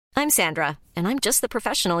I'm Sandra, and I'm just the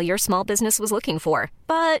professional your small business was looking for.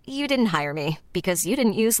 But you didn't hire me because you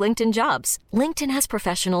didn't use LinkedIn Jobs. LinkedIn has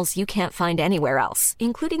professionals you can't find anywhere else,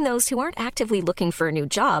 including those who aren't actively looking for a new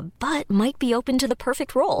job, but might be open to the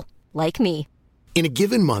perfect role, like me. In a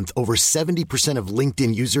given month, over 70% of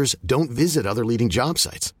LinkedIn users don't visit other leading job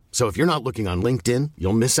sites. So if you're not looking on LinkedIn,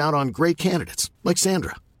 you'll miss out on great candidates like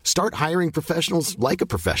Sandra. Start hiring professionals like a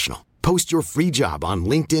professional. Post your free job on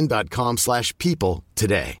linkedin.com/people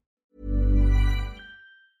today.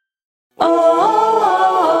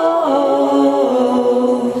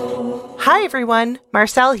 Hi everyone,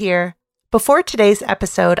 Marcel here. Before today's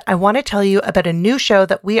episode, I want to tell you about a new show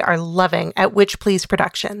that we are loving at Witch Please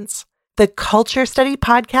Productions, the Culture Study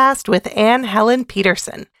Podcast with Anne Helen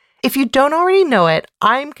Peterson. If you don't already know it,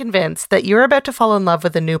 I'm convinced that you're about to fall in love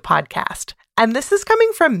with a new podcast. And this is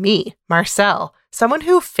coming from me, Marcel, someone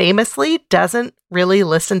who famously doesn't really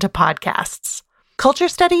listen to podcasts. Culture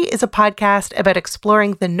Study is a podcast about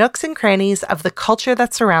exploring the nooks and crannies of the culture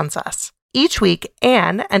that surrounds us. Each week,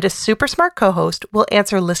 Anne and a super smart co-host will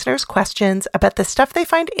answer listeners' questions about the stuff they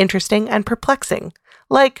find interesting and perplexing.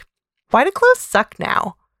 Like, why do clothes suck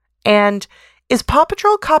now? And is Paw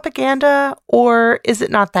Patrol propaganda, or is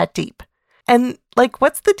it not that deep? And,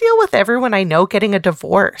 what's the deal with everyone I know getting a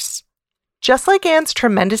divorce? Just like Anne's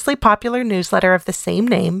tremendously popular newsletter of the same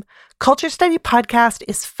name, Culture Study Podcast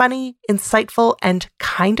is funny, insightful, and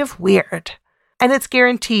kind of weird. And it's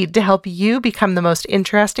guaranteed to help you become the most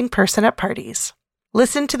interesting person at parties.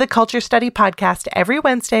 Listen to the Culture Study Podcast every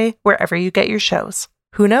Wednesday, wherever you get your shows.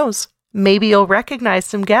 Who knows? Maybe you'll recognize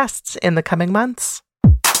some guests in the coming months.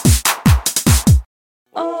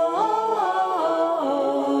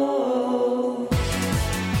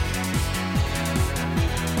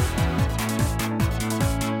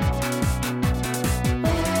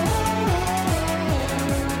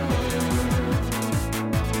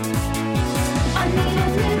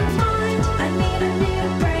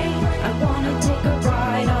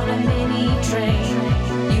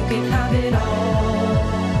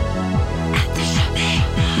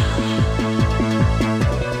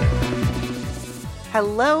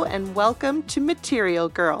 Hello and welcome to Material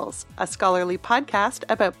Girls, a scholarly podcast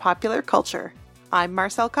about popular culture. I'm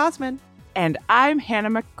Marcel Cosman. And I'm Hannah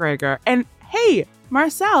McGregor. And hey,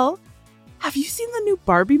 Marcel, have you seen the new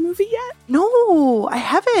Barbie movie yet? No, I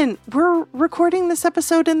haven't. We're recording this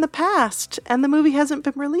episode in the past, and the movie hasn't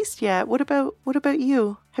been released yet. What about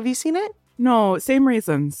you? Have you seen it? No, same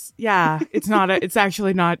reasons. Yeah, it's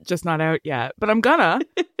actually not out yet, but I'm gonna.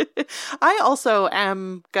 I also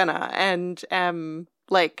am gonna and am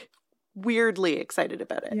weirdly excited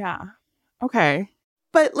about it. Yeah. Okay.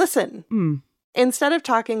 But listen, instead of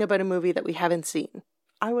talking about a movie that we haven't seen,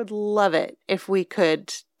 I would love it if we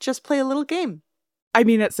could just play a little game. I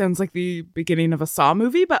mean, it sounds like the beginning of a Saw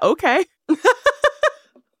movie, but okay.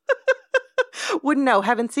 Wouldn't know.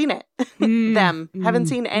 Haven't seen it. Haven't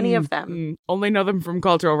seen any of them. Only know them from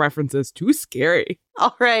cultural references. Too scary.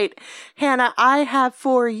 All right. Hannah, I have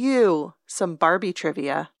for you some Barbie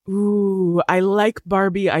trivia. Ooh, I like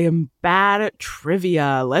Barbie. I am bad at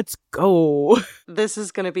trivia. Let's go. This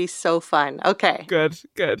is going to be so fun. Okay. Good.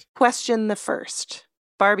 Question the first.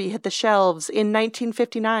 Barbie hit the shelves in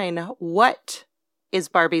 1959. What is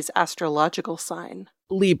Barbie's astrological sign?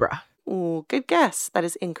 Libra. Ooh, good guess. That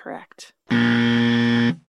is incorrect.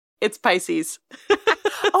 It's Pisces. Oh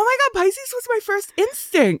my God, Pisces was my first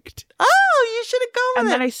instinct. Oh, you should have gone with And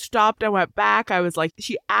it. then I stopped, I went back. I was like,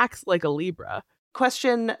 she acts like a Libra.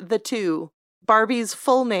 Question the 2. Barbie's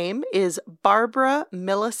full name is Barbara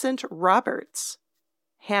Millicent Roberts.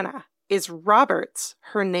 Hannah, is Roberts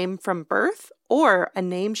her name from birth or a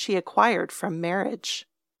name she acquired from marriage?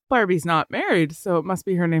 Barbie's not married, so it must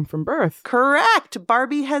be her name from birth. Correct.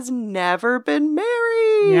 Barbie has never been married.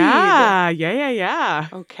 Yeah.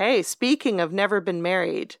 Okay, speaking of never been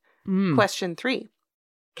married, Question 3.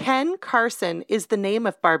 Ken Carson is the name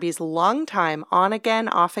of Barbie's longtime on-again,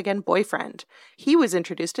 off-again boyfriend. He was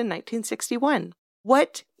introduced in 1961.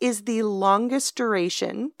 What is the longest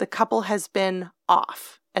duration the couple has been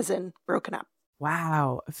off, as in broken up?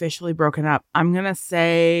 Wow, officially broken up. I'm going to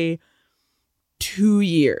say 2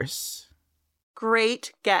 years.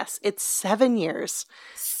 Great guess. It's 7 years.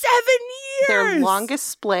 7 years! Their longest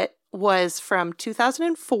split was from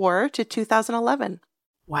 2004 to 2011.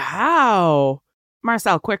 Wow.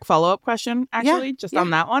 Marcel, quick follow-up question, actually, on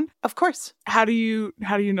that one. Of course. How do you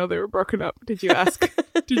know they were broken up? Did you ask?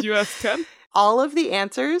 Did you ask Ken? All of the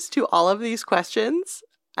answers to all of these questions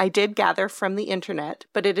I did gather from the internet,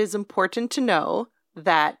 but it is important to know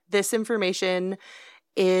that this information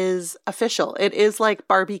is official. It is like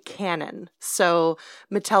Barbie canon. So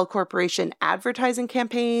Mattel Corporation advertising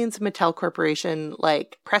campaigns, Mattel Corporation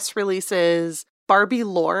like press releases, Barbie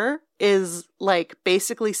lore is like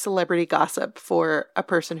basically celebrity gossip for a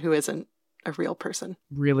person who isn't a real person.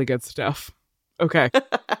 Really good stuff. Okay.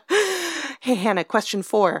 Hey, Hannah, question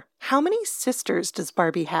 4. How many sisters does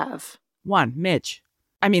Barbie have? 1, Midge.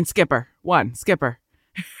 I mean, Skipper. 1, Skipper.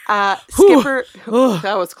 Skipper,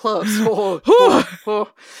 that was close.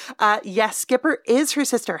 Yes, Skipper is her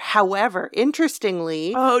sister. However,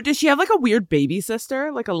 interestingly... Oh, does she have like a weird baby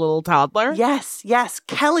sister? Like a little toddler? Yes.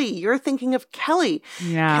 Kelly. You're thinking of Kelly.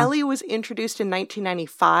 Yeah. Kelly was introduced in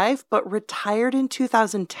 1995, but retired in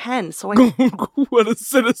 2010. So What a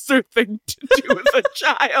sinister thing to do with a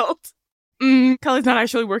child. Kelly's not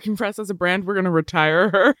actually working for us as a brand. We're going to retire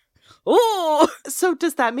her. Oh. So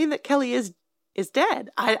does that mean that Kelly is dead?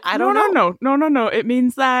 I don't know. No. It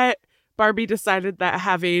means that Barbie decided that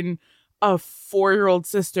having a 4-year-old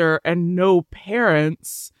sister and no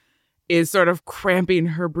parents is sort of cramping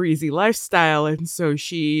her breezy lifestyle. And so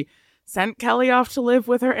she sent Kelly off to live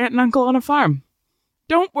with her aunt and uncle on a farm.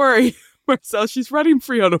 Don't worry, Marcel, she's running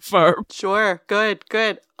free on a farm. Sure. Good.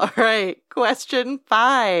 All right. Question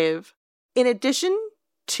 5. In addition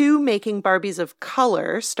to making Barbies of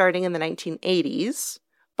color starting in the 1980s,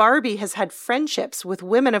 Barbie has had friendships with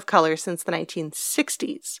women of color since the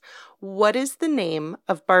 1960s. What is the name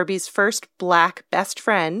of Barbie's first Black best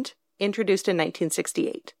friend introduced in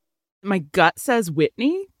 1968? My gut says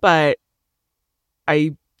Whitney, but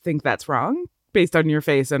I think that's wrong based on your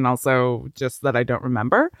face and also just that I don't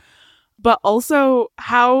remember. But also,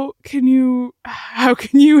 how can you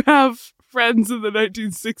have friends in the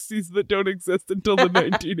 1960s that don't exist until the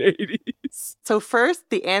 1980s? So first,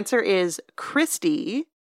 the answer is Christy.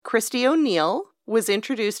 Christy O'Neill was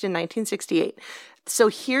introduced in 1968. So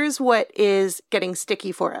here's what is getting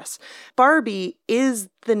sticky for us. Barbie is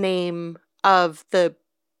the name of the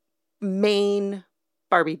main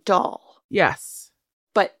Barbie doll. Yes.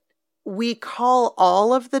 But we call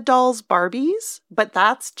all of the dolls Barbies, but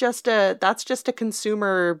that's just a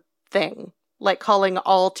consumer thing, like calling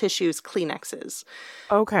all tissues Kleenexes.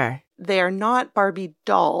 Okay. They are not Barbie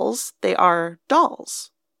dolls. They are dolls.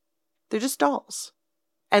 They're just dolls.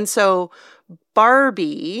 And so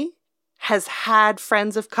Barbie has had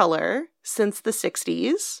friends of color since the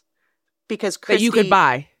 60s because Christy...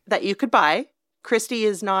 That you could buy. Christy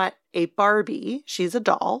is not a Barbie. She's a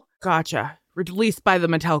doll. Gotcha. Released by the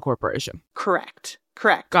Mattel Corporation. Correct.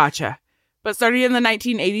 Gotcha. But starting in the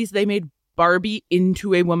 1980s, they made Barbie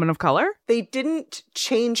into a woman of color? They didn't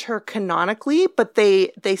change her canonically, but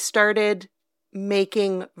they started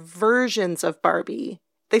making versions of Barbie.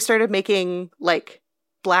 They started making, like,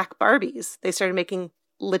 Black Barbies. They started making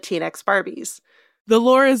Latinx Barbies. The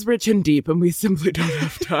lore is rich and deep, and we simply don't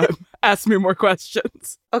have time. Ask me more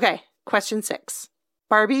questions. Okay, question 6.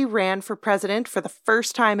 Barbie ran for president for the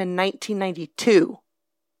first time in 1992.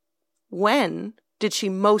 When did she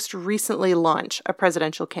most recently launch a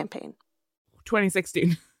presidential campaign?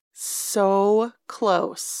 2016. So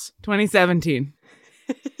close. 2017.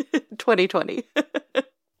 2020.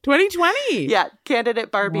 2020? Yeah,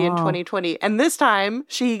 candidate Barbie in 2020. And this time,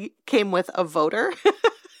 she came with a voter.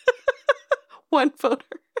 One voter.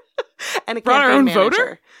 And a campaign manager.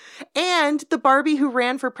 Voter? And the Barbie who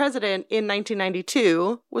ran for president in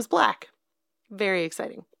 1992 was Black. Very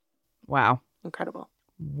exciting. Wow. Incredible.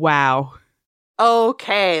 Wow.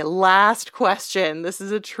 Okay, last question. This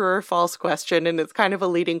is a true or false question, and it's kind of a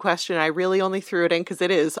leading question. I really only threw it in because it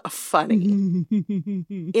is funny.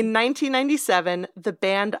 In 1997, the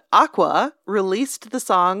band Aqua released the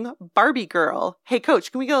song Barbie Girl. Hey,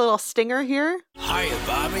 Coach, can we get a little stinger here? Hiya,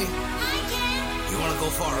 Barbie. Hi, Ken. You want to go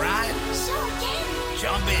for a ride? Sure, Ken.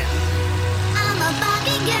 Jump in. I'm a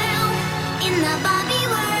Barbie girl in the Barbie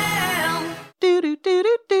world.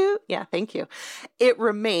 Do. Yeah, thank you. It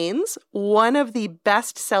remains one of the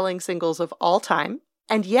best-selling singles of all time,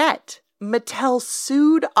 and yet Mattel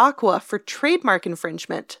sued Aqua for trademark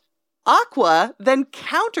infringement. Aqua then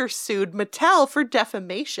countersued Mattel for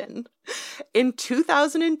defamation. In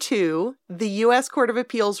 2002, the U.S. Court of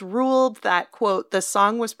Appeals ruled that, quote, the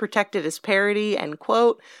song was protected as parody, and,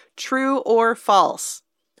 quote, true or false.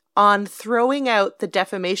 On throwing out the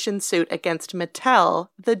defamation suit against Mattel,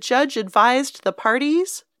 the judge advised the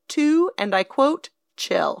parties to, and I quote,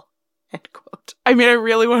 chill, end quote. I mean, I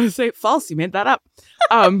really want to say false. You made that up.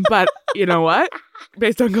 But you know what?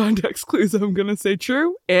 Based on context clues, I'm going to say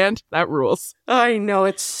true, and that rules. I know,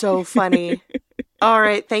 it's so funny. All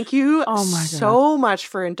right, thank you so much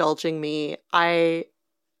for indulging me. I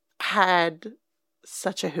had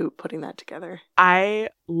Such a hoot putting that together. I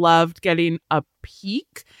loved getting a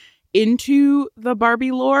peek into the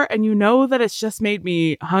Barbie lore, and you know that it's just made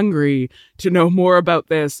me hungry to know more about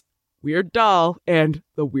this weird doll and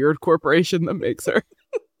the weird corporation that makes her.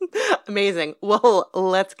 Amazing. Well,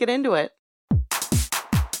 let's get into it.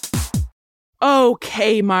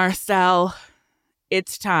 Okay, Marcel,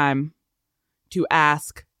 it's time to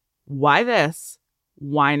ask why this,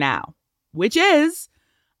 why now? Which is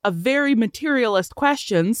a very materialist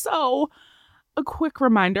question. So a quick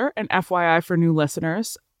reminder, and FYI for new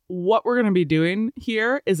listeners, what we're going to be doing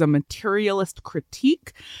here is a materialist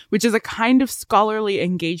critique, which is a kind of scholarly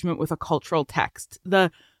engagement with a cultural text.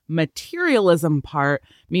 The materialism part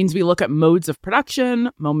means we look at modes of production,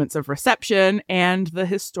 moments of reception, and the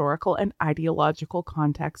historical and ideological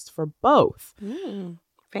context for both.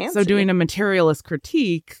 Fancy. So doing a materialist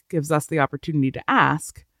critique gives us the opportunity to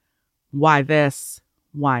ask, why this,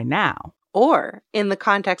 why now? Or, in the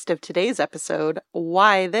context of today's episode,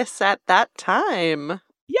 why this at that time?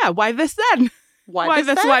 Yeah, why this then? Why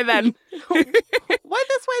this, why then? Why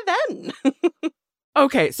this, why then?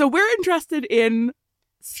 Okay, so we're interested in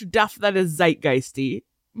stuff that is zeitgeisty,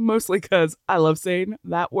 mostly because I love saying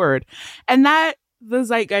that word. And that the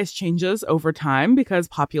zeitgeist changes over time because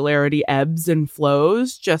popularity ebbs and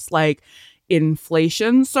flows, just like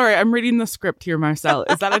inflation. Sorry, I'm reading the script here, Marcel.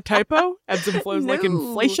 Is that a typo? Ebbs and flows like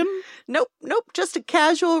inflation? Nope. Just a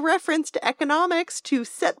casual reference to economics to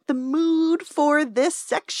set the mood for this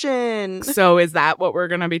section. So is that what we're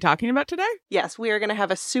going to be talking about today? Yes, we are going to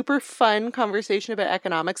have a super fun conversation about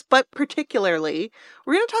economics, but particularly,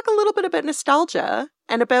 we're going to talk a little bit about nostalgia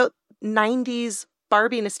and about 90s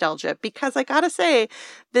Barbie nostalgia, because I gotta say,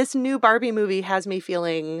 this new Barbie movie has me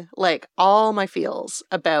feeling like all my feels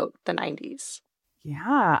about the 90s.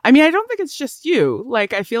 Yeah. I mean, I don't think it's just you.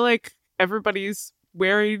 Like, I feel like everybody's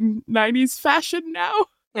wearing 90s fashion now.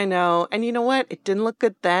 I know. And you know what? It didn't look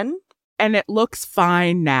good then. And it looks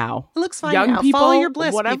fine now. It looks fine Young now. people, Follow your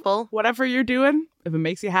bliss, people. Whatever you're doing, if it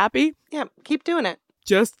makes you happy. Yeah, keep doing it.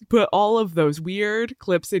 Just put all of those weird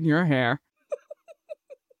clips in your hair.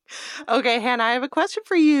 Okay, Hannah, I have a question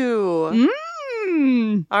for you.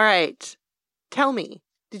 All right. Tell me,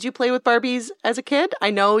 did you play with Barbies as a kid? I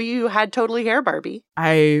know you had Totally Hair Barbie.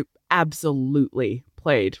 I absolutely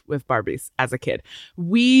played with Barbies as a kid.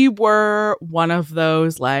 We were one of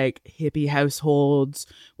those like hippie households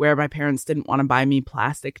where my parents didn't want to buy me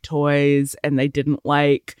plastic toys, and they didn't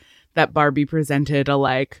like that Barbie presented a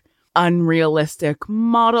like unrealistic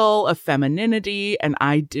model of femininity, and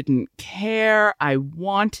I didn't care. I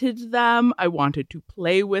wanted them. I wanted to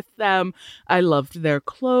play with them. I loved their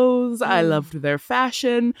clothes. I loved their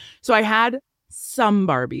fashion. So I had some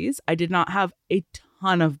Barbies. I did not have a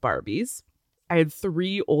ton of Barbies. I had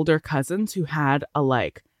 3 older cousins who had a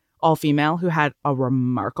like all female who had a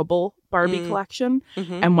remarkable Barbie collection.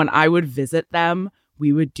 And when I would visit them,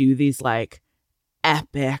 we would do these like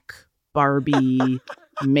epic Barbie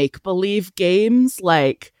make-believe games,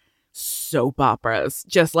 like soap operas,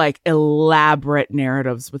 just like elaborate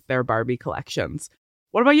narratives with their Barbie collections.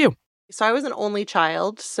 What about you? So I was an only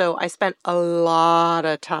child, so I spent a lot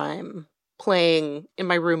of time playing in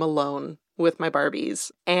my room alone with my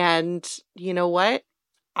Barbies. And you know what?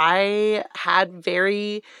 I had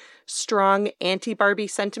very strong anti-Barbie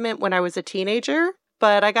sentiment when I was a teenager,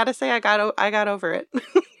 but I gotta say I got over it.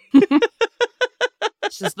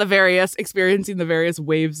 It's just experiencing the various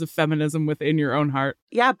waves of feminism within your own heart.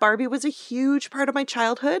 Yeah, Barbie was a huge part of my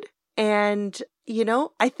childhood. And, you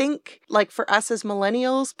know, I think like for us as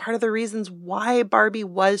millennials, part of the reasons why Barbie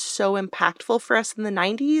was so impactful for us in the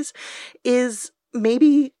 90s is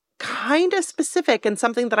maybe kind of specific and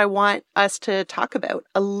something that I want us to talk about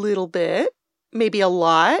a little bit, maybe a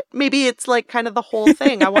lot. Maybe it's like kind of the whole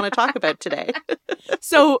thing I want to talk about today.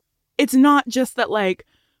 So it's not just that like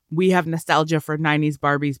we have nostalgia for 90s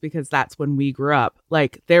Barbies because that's when we grew up.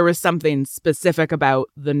 Like there was something specific about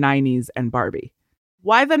the 90s and Barbie.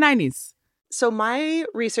 Why the 90s? So my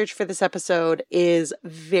research for this episode is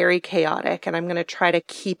very chaotic, and I'm going to try to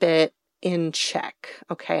keep it in check,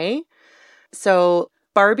 okay? So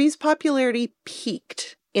Barbie's popularity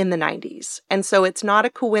peaked in the 90s. And so it's not a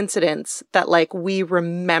coincidence that like we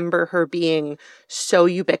remember her being so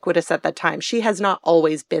ubiquitous at that time. She has not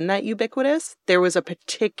always been that ubiquitous. There was a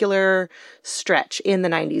particular stretch in the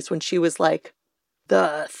 90s when she was like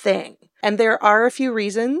the thing. And there are a few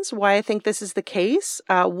reasons why I think this is the case.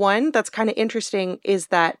 One that's kind of interesting is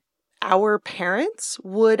that our parents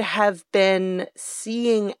would have been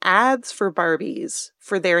seeing ads for Barbies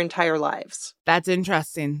for their entire lives. That's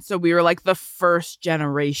interesting. So we were like the first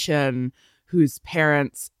generation whose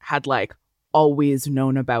parents had like always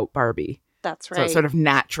known about Barbie. That's So right. it sort of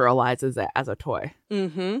naturalizes it as a toy.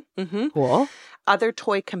 Mm-hmm. Mm-hmm. Cool. Other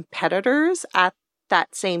toy competitors at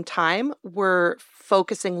that same time were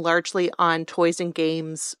focusing largely on toys and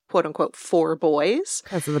games, quote unquote, for boys.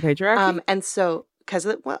 Because of the patriarchy? And so, because,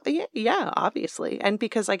 well, yeah, obviously. And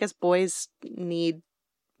because I guess boys need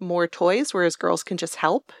more toys, whereas girls can just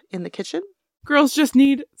help in the kitchen. Girls just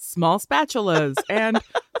need small spatulas and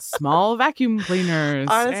small vacuum cleaners.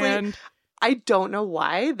 Honestly, and I don't know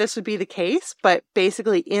why this would be the case, but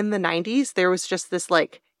basically in the 90s, there was just this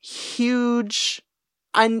like huge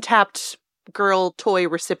untapped girl toy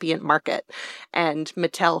recipient market, and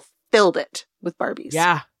Mattel filled it with Barbies.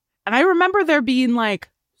 yeah. And I remember there being like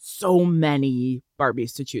so many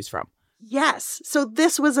Barbies to choose from. Yes. So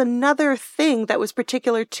this was another thing that was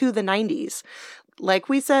particular to the 90s. Like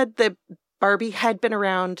we said, the Barbie had been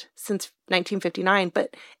around since 1959,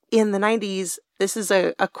 but in the 90s, this is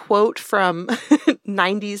a quote from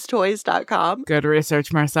 90stoys.com. Good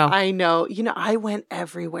research, Marcel. I know. I went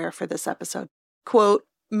everywhere for this episode. Quote,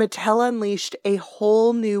 Mattel unleashed a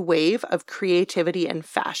whole new wave of creativity and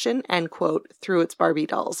fashion, end quote, through its Barbie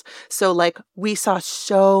dolls. So like we saw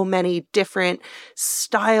so many different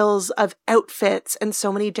styles of outfits and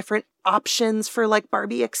so many different options for like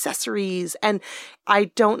Barbie accessories. And I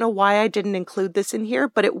don't know why I didn't include this in here,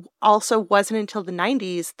 but it also wasn't until the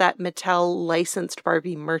 90s that Mattel licensed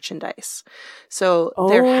Barbie merchandise. So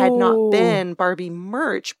there had not been Barbie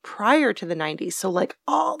merch prior to the 90s. So like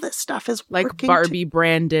all this stuff is like working Barbie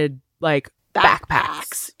branded like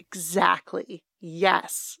backpacks. Exactly.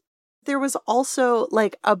 Yes. There was also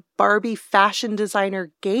like a Barbie fashion designer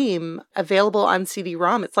game available on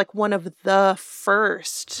CD-ROM. It's like one of the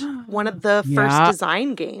first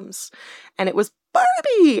design games. And it was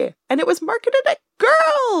Barbie. And it was marketed at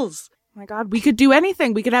girls. Oh my God, we could do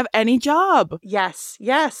anything. We could have any job. Yes,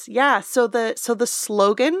 yeah. So the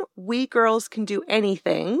slogan, "We girls can do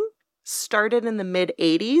anything," started in the mid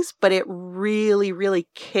 80s, but it really, really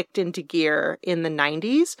kicked into gear in the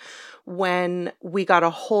 90s when we got a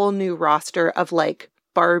whole new roster of like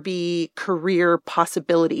Barbie career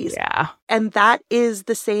possibilities. Yeah. And that is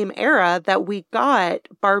the same era that we got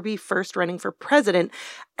Barbie first running for president.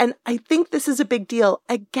 And I think this is a big deal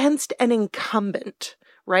against an incumbent,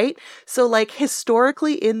 right? So like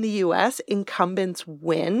historically in the US, incumbents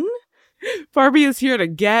win. Barbie is here to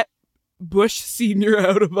get Bush Sr.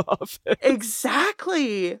 out of office.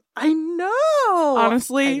 Exactly. I know.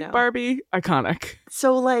 Honestly, I know. Barbie, iconic.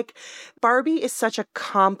 So like Barbie is such a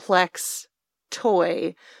complex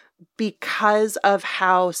toy because of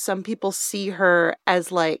how some people see her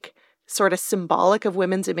as like sort of symbolic of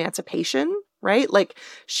women's emancipation, right? Like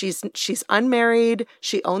she's unmarried,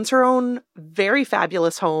 she owns her own very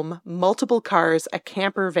fabulous home, multiple cars, a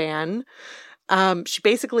camper van. She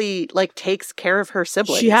basically like takes care of her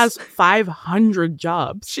siblings. She has 500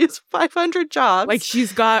 jobs. She has 500 jobs. Like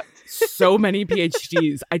she's got so many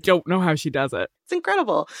PhDs. I don't know how she does it. It's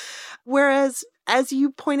incredible. Whereas, as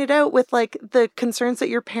you pointed out with like the concerns that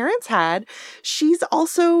your parents had, she's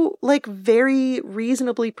also like very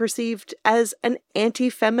reasonably perceived as an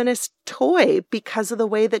anti-feminist toy because of the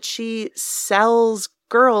way that she sells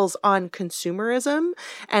girls on consumerism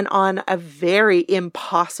and on a very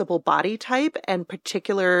impossible body type and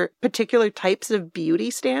particular types of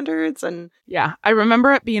beauty standards. And yeah, I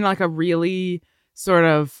remember it being like a really sort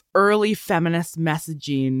of early feminist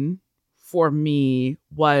messaging for me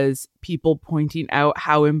was people pointing out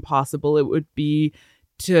how impossible it would be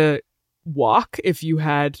to walk if you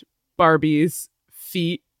had Barbie's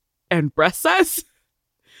feet and breast size.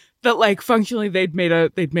 That like functionally they'd made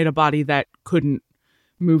a body that couldn't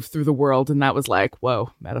move through the world, and that was like,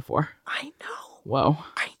 whoa, metaphor. I know. Whoa.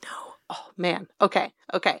 I know. Oh man. Okay.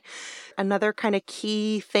 Another kind of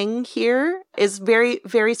key thing here is very,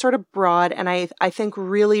 very sort of broad, and I think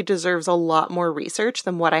really deserves a lot more research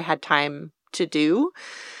than what I had time to do.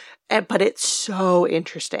 But it's so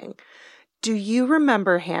interesting. Do you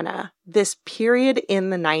remember, Hannah, this period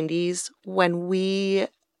in the 90s when we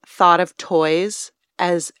thought of toys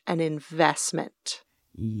as an investment?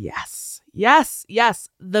 Yes.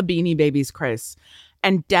 The Beanie Babies craze.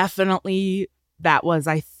 And definitely that was,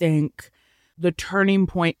 I think, the turning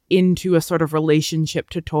point into a sort of relationship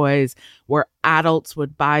to toys where adults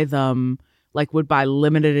would buy them, like would buy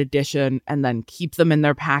limited edition and then keep them in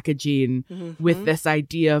their packaging with this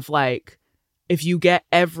idea of like, if you get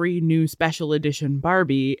every new special edition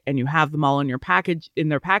Barbie and you have them all in your package, in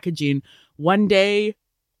their packaging, one day, ...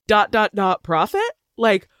 profit?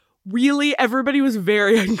 Like, really, everybody was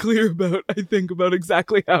very unclear about, I think, about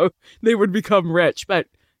exactly how they would become rich, but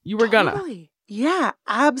you were gonna. Yeah,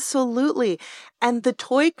 absolutely. And the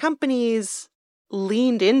toy companies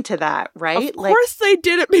leaned into that, right? Of course they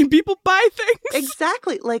did. It made people buy things.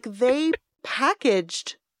 Exactly. Like they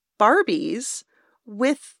packaged Barbies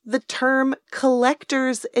with the term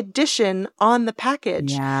collector's edition on the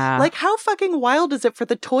package. Yeah. Like, how fucking wild is it for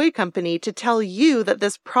the toy company to tell you that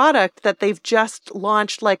this product that they've just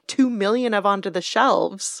launched like 2 million of onto the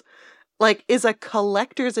shelves, like, is a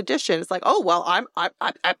collector's edition? It's like, oh, well, I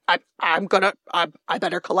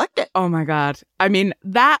better collect it. Oh my God. I mean,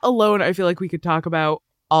 that alone, I feel like we could talk about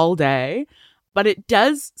all day, but it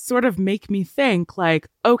does sort of make me think like,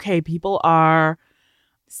 okay, people are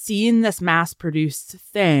seeing this mass-produced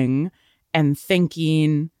thing and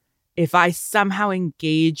thinking, if I somehow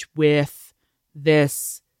engage with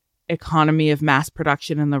this economy of mass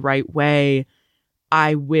production in the right way,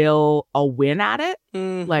 I'll win at it.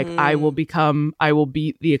 Mm-hmm. Like I will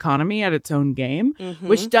beat the economy at its own game,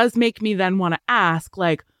 which does make me then want to ask,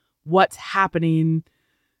 like, what's happening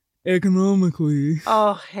economically?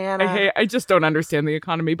 Oh, Hannah. I just don't understand the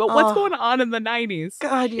economy, but what's going on in the 90s?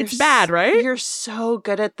 God, it's bad, right? You're so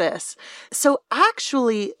good at this. So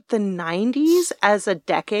actually, the 90s as a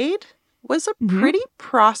decade was a pretty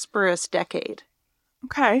prosperous decade.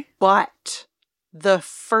 Okay. But the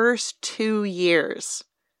first 2 years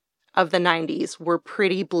of the 90s were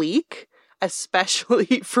pretty bleak,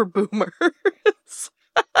 especially for boomers.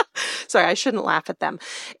 Sorry, I shouldn't laugh at them.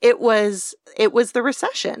 It was the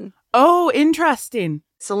recession. Oh, interesting.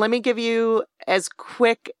 So let me give you as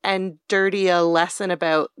quick and dirty a lesson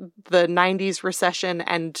about the 90s recession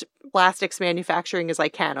and plastics manufacturing as I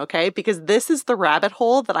can, okay? Because this is the rabbit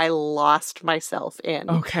hole that I lost myself in.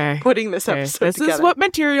 Okay. Putting this episode This together. is what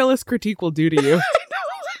materialist critique will do to you.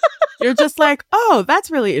 You're just like, oh,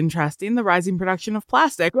 that's really interesting. The rising production of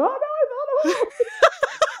plastic. Oh, no, I thought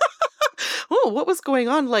Oh, what was going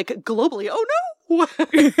on, like, globally? Oh, no!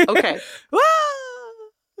 Okay.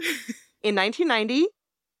 In 1990,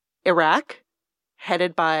 Iraq,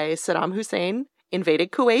 headed by Saddam Hussein,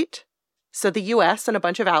 invaded Kuwait. So the U.S. and a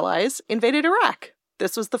bunch of allies invaded Iraq.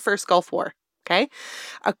 This was the first Gulf War, okay?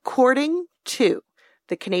 According to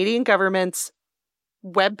the Canadian government's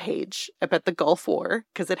webpage about the Gulf War,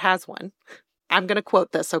 because it has one, I'm going to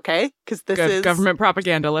quote this, okay? Because this is government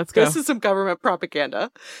propaganda. Let's go. This is some government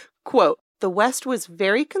propaganda. Quote, the West was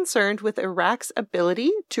very concerned with Iraq's ability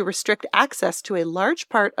to restrict access to a large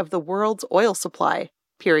part of the world's oil supply.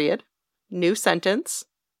 Period. New sentence.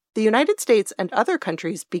 The United States and other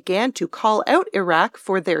countries began to call out Iraq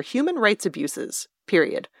for their human rights abuses.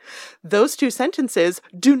 Period. Those two sentences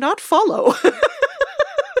do not follow.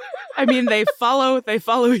 I mean, they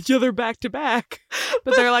follow each other back to back.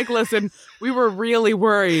 But they're like, listen, we were really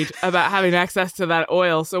worried about having access to that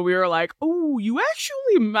oil. So we were like, oh, you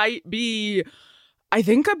actually might be, I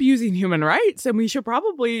think, abusing human rights. And we should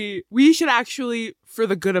actually, for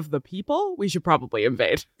the good of the people, we should probably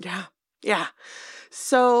invade. Yeah.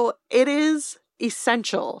 So it is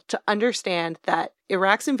essential to understand that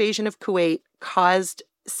Iraq's invasion of Kuwait caused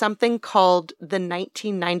something called the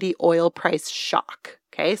 1990 oil price shock.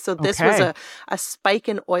 Okay, so this was a spike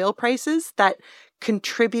in oil prices that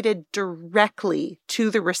contributed directly to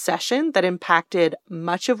the recession that impacted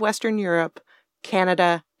much of Western Europe,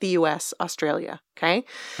 Canada, the US, Australia. Okay,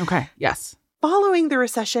 yes. Following the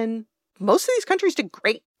recession, most of these countries did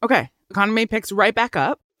great. Okay, economy picks right back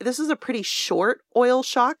up. This is a pretty short oil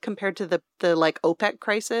shock compared to the like OPEC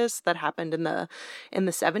crisis that happened in the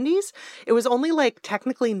 70s. It was only like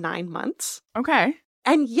technically 9 months. Okay.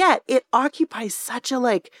 And yet it occupies such a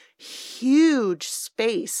like huge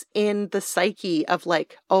space in the psyche of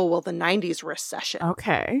like, oh, well, the 90s recession.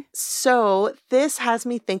 Okay. So this has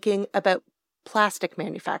me thinking about plastic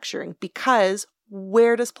manufacturing, because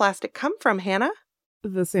where does plastic come from, Hannah?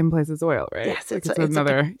 The same place as oil, right? Yes, it's a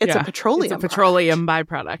petroleum. It's a petroleum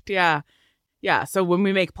byproduct. Yeah. Yeah. So when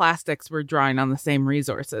we make plastics, we're drawing on the same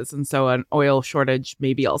resources. And so an oil shortage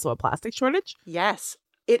may be also a plastic shortage. Yes.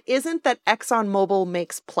 It isn't that ExxonMobil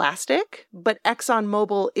makes plastic, but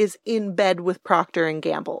ExxonMobil is in bed with Procter &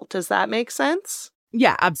 Gamble. Does that make sense?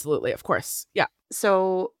 Yeah, absolutely. Of course. Yeah.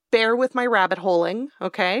 So bear with my rabbit holing,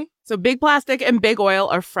 okay? So big plastic and big oil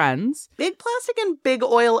are friends. Big plastic and big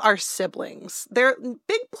oil are siblings. They're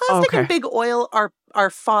big plastic and big oil are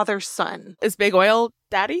father-son. Is big oil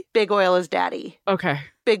daddy? Big oil is daddy. Okay.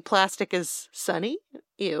 Big plastic is sonny.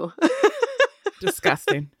 Ew.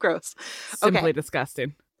 Disgusting. Gross. Simply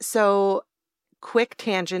disgusting. So, quick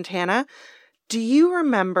tangent, Hannah. Do you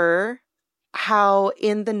remember how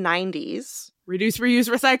in the 90s... Reduce, reuse,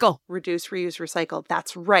 recycle. Reduce, reuse, recycle.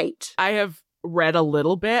 That's right. I have read a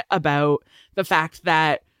little bit about the fact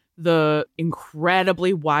that the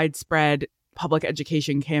incredibly widespread public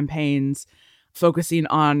education campaigns focusing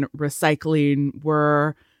on recycling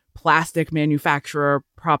were plastic manufacturer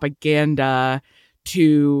propaganda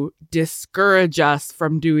to discourage us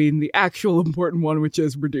from doing the actual important one, which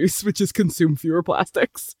is reduce, which is consume fewer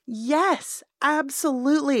plastics. Yes,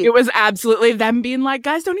 absolutely. It was absolutely them being like,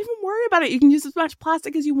 guys, don't even worry about it. You can use as much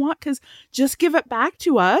plastic as you want because just give it back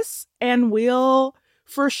to us and we'll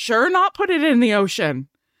for sure not put it in the ocean.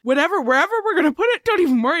 Wherever we're going to put it, don't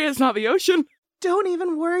even worry. It's not the ocean. Don't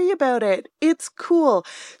even worry about it. It's cool.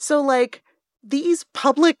 So like these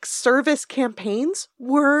public service campaigns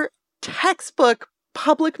were textbook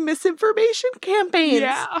public misinformation campaigns.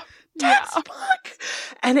 Yeah. Textbook.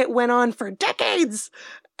 And it went on for decades.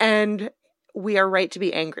 And we are right to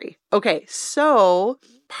be angry. Okay, so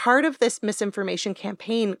part of this misinformation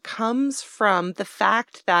campaign comes from the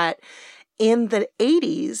fact that in the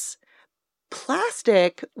 80s,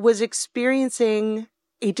 plastic was experiencing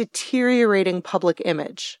a deteriorating public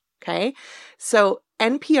image. Okay, so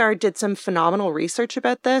NPR did some phenomenal research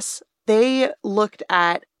about this. They looked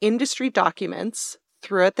at industry documents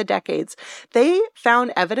throughout the decades. They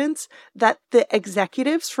found evidence that the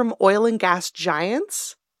executives from oil and gas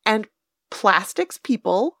giants and plastics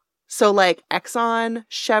people, so like Exxon,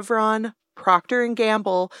 Chevron, Procter &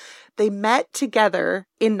 Gamble, they met together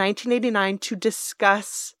in 1989 to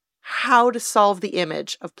discuss how to solve the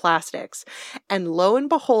image of plastics. And lo and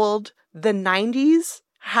behold, the 90s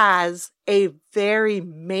has a very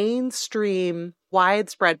mainstream,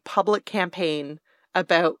 widespread public campaign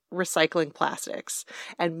about recycling plastics.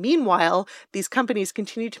 And meanwhile, these companies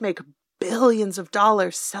continue to make billions of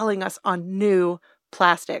dollars selling us on new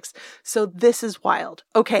plastics. So this is wild.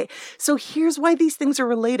 Okay, so here's why these things are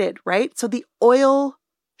related, right? So the oil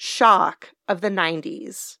shock of the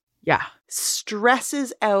 90s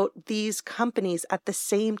stresses out these companies at the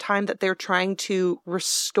same time that they're trying to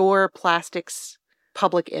restore plastics'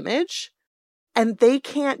 public image. And they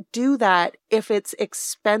can't do that if it's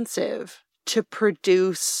expensive to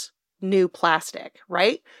produce new plastic,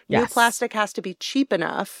 right? Yes. New plastic has to be cheap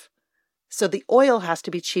enough. So the oil has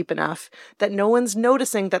to be cheap enough that no one's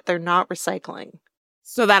noticing that they're not recycling.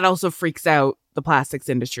 So that also freaks out the plastics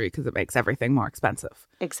industry because it makes everything more expensive.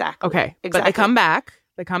 Exactly. Okay. Exactly. But they come back.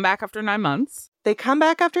 They come back after 9 months. They come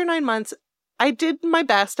back after 9 months. I did my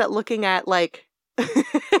best at looking at like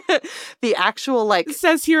the actual like. It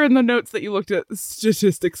says here in the notes that you looked at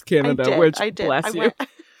Statistics Canada, I did. Bless you.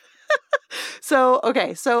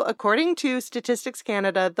 So according to Statistics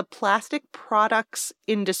Canada, the plastic products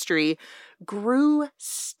industry grew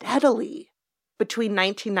steadily between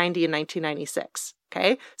 1990 and 1996.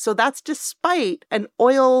 Okay. So that's despite an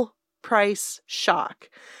oil price shock.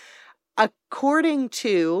 According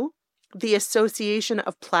to the Association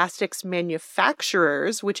of Plastics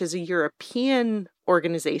Manufacturers, which is a European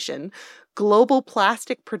organization, global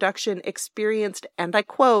plastic production experienced, and I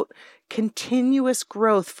quote, continuous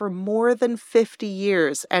growth for more than 50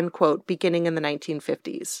 years, end quote, beginning in the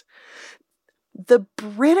 1950s. The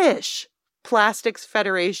British Plastics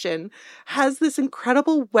Federation has this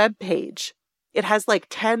incredible webpage. It has like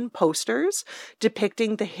 10 posters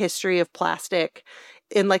depicting the history of plastic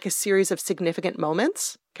in like a series of significant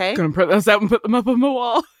moments. Okay. Gonna print those out and put them up on the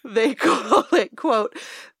wall. They call it, quote,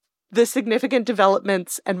 the significant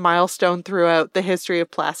developments and milestone throughout the history of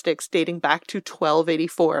plastics dating back to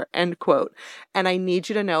 1284, end quote. And I need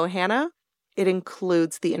you to know, Hannah, it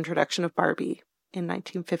includes the introduction of Barbie in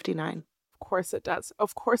 1959. Of course it does.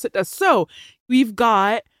 Of course it does. So we've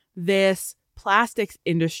got this plastics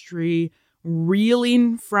industry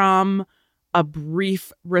reeling from a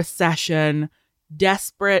brief recession,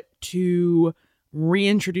 desperate to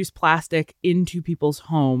reintroduce plastic into people's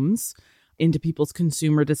homes, into people's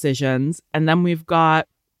consumer decisions. And then we've got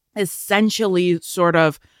essentially sort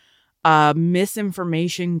of a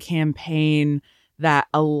misinformation campaign that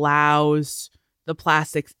allows the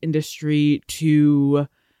plastics industry to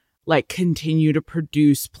like continue to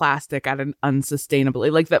produce plastic at an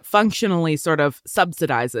unsustainably, like that functionally sort of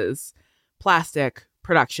subsidizes plastic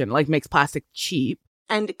production, like makes plastic cheap.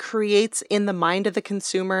 And creates in the mind of the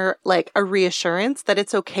consumer like a reassurance that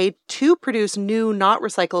it's okay to produce new, not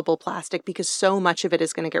recyclable plastic because so much of it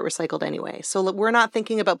is going to get recycled anyway. So we're not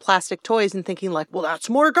thinking about plastic toys and thinking like, well, that's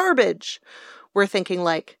more garbage. We're thinking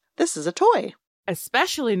like, this is a toy.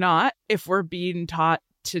 Especially not if we're being taught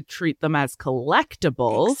to treat them as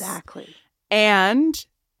collectibles. Exactly. And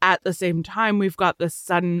at the same time, we've got this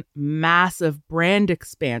sudden massive brand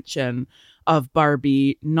expansion of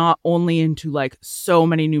Barbie, not only into like so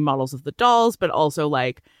many new models of the dolls, but also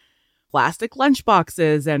like plastic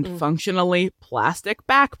lunchboxes and functionally plastic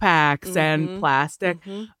backpacks and plastic.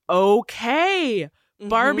 Okay.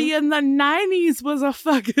 Barbie in the 90s was a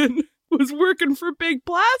fucking was working for Big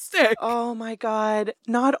Plastic. Oh my God.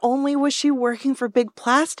 Not only was she working for Big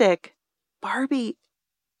Plastic, Barbie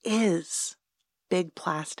is Big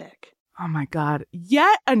Plastic. Oh my God.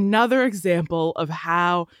 Yet another example of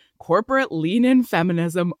how corporate lean-in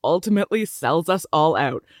feminism ultimately sells us all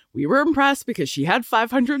out. We were impressed because she had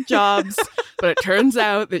 500 jobs, but it turns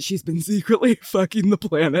out that she's been secretly fucking the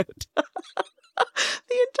planet. The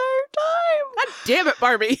entire time. God damn it,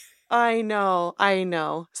 Barbie. I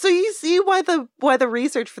know. So you see why the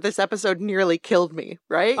research for this episode nearly killed me,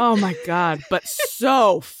 right? Oh my God, but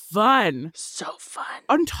so fun. So fun.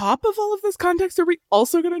 On top of all of this context, are we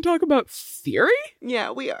also going to talk about theory?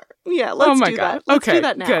 Yeah, we are. Yeah, let's do that. Let's do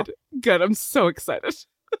that now. Good. I'm so excited.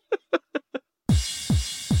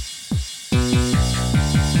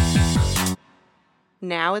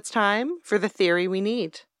 Now it's time for the theory we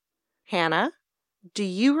need. Hannah, do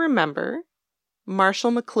you remember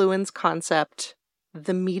Marshall McLuhan's concept,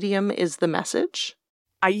 the medium is the message?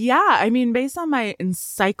 Based on my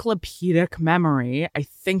encyclopedic memory, I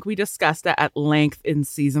think we discussed it at length in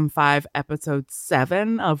season 5, episode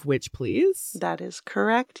 7 of Which Please? That is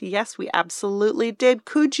correct. Yes, we absolutely did.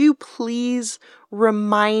 Could you please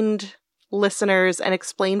remind listeners and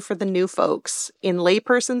explain for the new folks in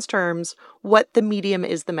layperson's terms what the medium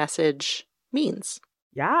is the message means?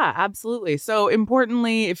 Yeah, absolutely. So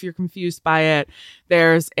importantly, if you're confused by it,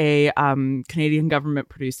 there's a Canadian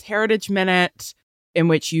government-produced Heritage Minute in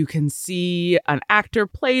which you can see an actor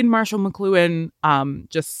playing Marshall McLuhan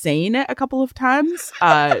just saying it a couple of times.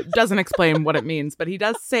 Doesn't explain what it means, but he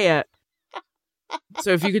does say it. So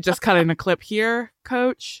if you could just cut in a clip here,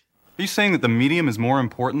 Coach. Are you saying that the medium is more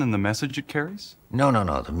important than the message it carries? No.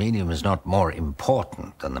 The medium is not more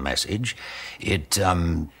important than the message.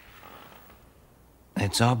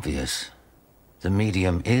 It's obvious. The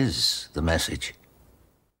medium is the message.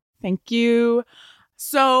 Thank you.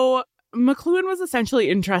 So McLuhan was essentially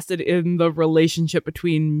interested in the relationship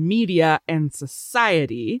between media and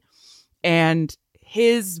society. And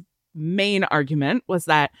his main argument was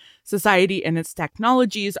that society and its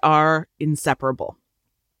technologies are inseparable.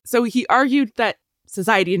 So he argued that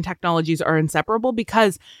society and technologies are inseparable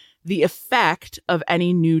because the effect of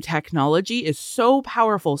any new technology is so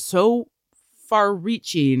powerful, so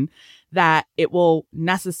far-reaching, that it will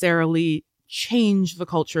necessarily change the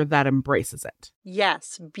culture that embraces it.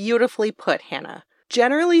 Yes, beautifully put, Hannah.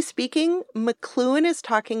 Generally speaking, McLuhan is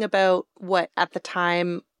talking about what at the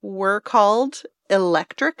time were called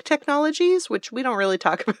electric technologies, which we don't really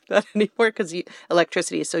talk about that anymore because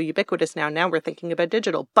electricity is so ubiquitous now. Now we're thinking about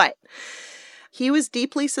digital. But he was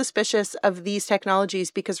deeply suspicious of these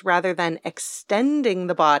technologies because rather than extending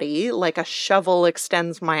the body like a shovel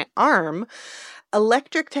extends my arm,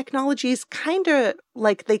 electric technologies kind of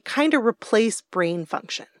replace brain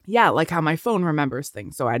function. Yeah, like how my phone remembers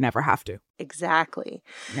things, so I never have to. Exactly.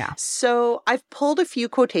 Yeah. So I've pulled a few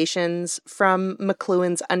quotations from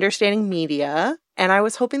McLuhan's Understanding Media, and I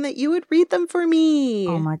was hoping that you would read them for me.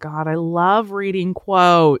 Oh my God, I love reading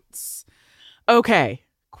quotes. Okay,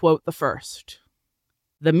 quote the first.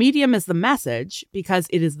 The medium is the message because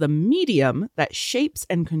it is the medium that shapes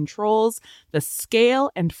and controls the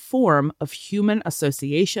scale and form of human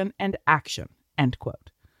association and action. End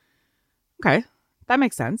quote. Okay, that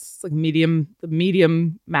makes sense. It's like the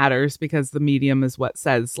medium matters because the medium is what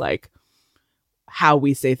says like how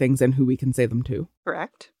we say things and who we can say them to.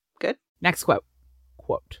 Correct. Good. Next quote.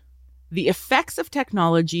 Quote. The effects of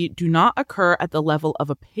technology do not occur at the level of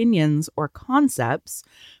opinions or concepts,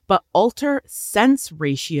 but alter sense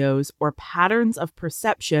ratios or patterns of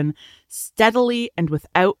perception steadily and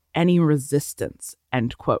without any resistance.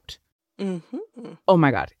 End quote. Mm-hmm. Oh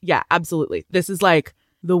my God. Yeah, absolutely. This is like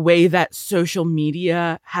the way that social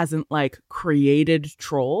media hasn't like created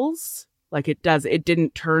trolls. Like it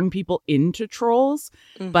didn't turn people into trolls,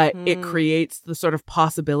 but it creates the sort of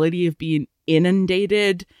possibility of being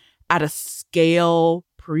inundated at a scale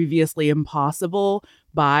previously impossible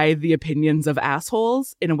by the opinions of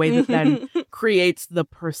assholes in a way that then creates the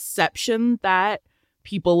perception that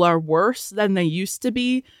people are worse than they used to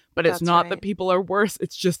be. But it's not that people are worse.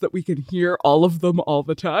 It's just that we can hear all of them all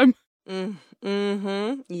the time.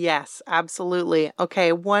 Mm-hmm. Yes, absolutely.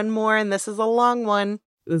 Okay, one more, and this is a long one.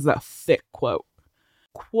 This is a thick quote.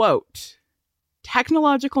 Quote.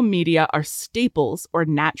 Technological media are staples or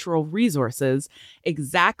natural resources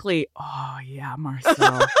exactly. Oh, yeah,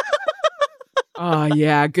 Marcel. Oh,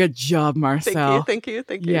 yeah. Good job, Marcel. Thank you.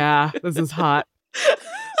 Yeah, this is hot.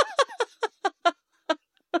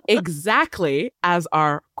 Exactly as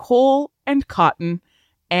are coal and cotton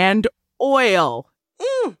and oil.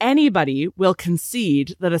 Anybody will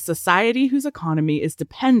concede that a society whose economy is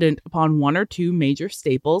dependent upon one or two major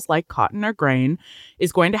staples like cotton or grain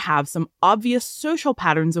is going to have some obvious social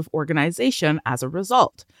patterns of organization as a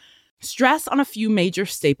result. Stress on a few major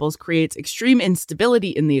staples creates extreme instability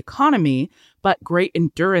in the economy, but great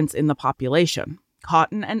endurance in the population.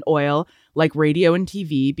 Cotton and oil, like radio and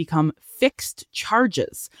TV, become fixed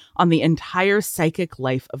charges on the entire psychic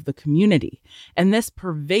life of the community. And this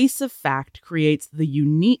pervasive fact creates the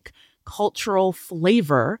unique cultural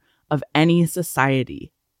flavor of any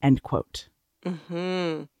society, end quote.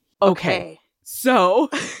 Mm-hmm. Okay. So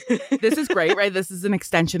this is great, right? This is an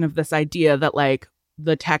extension of this idea that like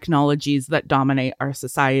the technologies that dominate our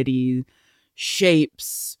society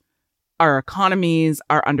shapes our economies,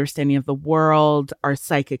 our understanding of the world, our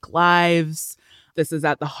psychic lives. This is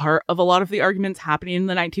at the heart of a lot of the arguments happening in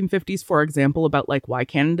the 1950s, for example, about like why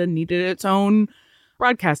Canada needed its own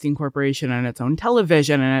broadcasting corporation and its own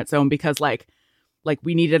television and its own, because like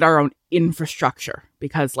we needed our own infrastructure,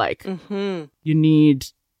 because like you need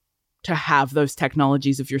to have those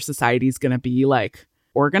technologies if your society is going to be like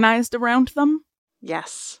organized around them.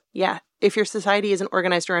 Yes. Yeah. If your society isn't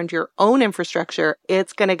organized around your own infrastructure,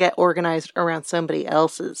 it's going to get organized around somebody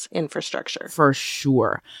else's infrastructure. For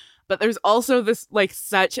sure. But there's also this like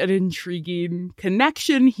such an intriguing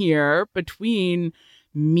connection here between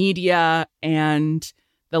media and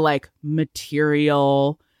the like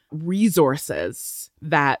material resources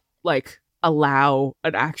that like allow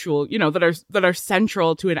an actual, you know, that are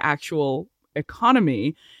central to an actual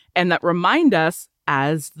economy, and that remind us,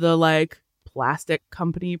 as the like plastic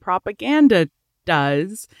company propaganda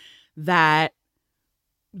does, that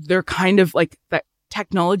they're kind of like that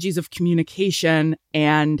technologies of communication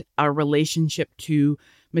and our relationship to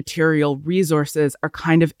material resources are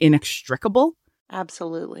kind of inextricable.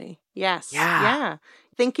 Absolutely. Yes. Yeah.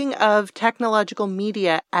 Thinking of technological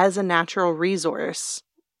media as a natural resource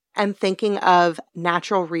and thinking of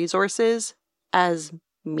natural resources as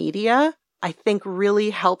media, I think really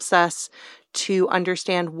helps us to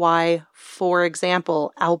understand why, for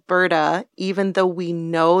example, Alberta, even though we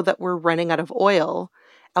know that we're running out of oil,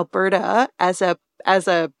 Alberta as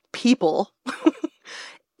a people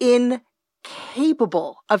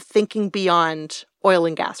incapable of thinking beyond oil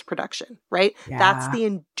and gas production, right? Yeah. That's the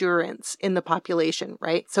endurance in the population,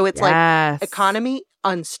 right? So it's like economy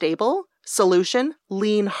unstable, solution,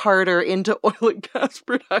 lean harder into oil and gas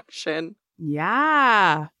production.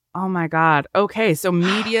 Yeah. Oh my God. Okay. So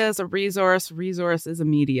media is a resource. Resource is a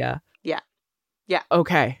media. Yeah. Yeah.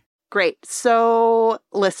 Okay. Great. So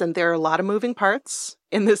listen, there are a lot of moving parts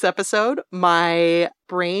in this episode. My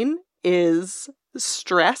brain is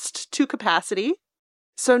stressed to capacity.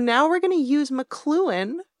 So now we're going to use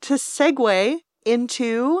McLuhan to segue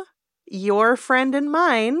into your friend and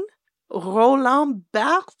mine, Roland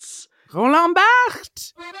Barthes. Roland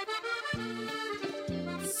Barthes.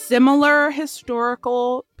 Similar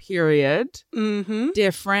historical period,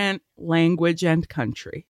 different language and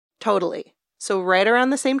country. Totally. So right around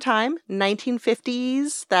the same time,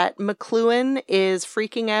 1950s, that McLuhan is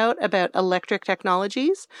freaking out about electric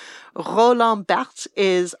technologies. Roland Barthes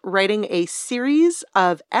is writing a series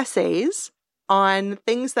of essays on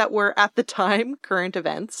things that were at the time current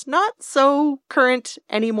events. Not so current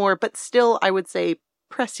anymore, but still, I would say,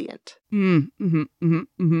 prescient.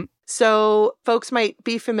 So folks might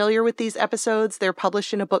be familiar with these episodes. They're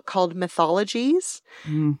published in a book called Mythologies.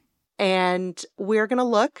 And we're going to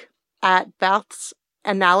look at Barthes'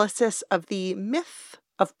 analysis of the myth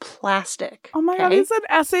of plastic. Oh my God, is an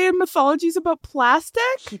essay in Mythologies about plastic?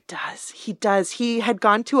 He does. He had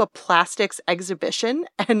gone to a plastics exhibition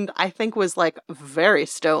and I think was like very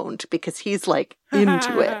stoned because he's like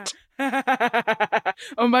into it.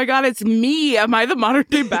 Oh my God, it's me. Am I the modern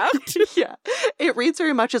day Barthes? Yeah. It reads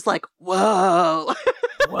very much as like, whoa.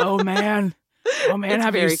 Whoa, man. Oh man, It's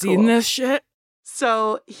have you very seen cool. this shit?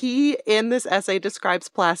 So he, in this essay, describes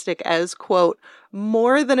plastic as, quote,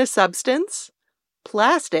 more than a substance.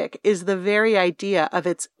 Plastic is the very idea of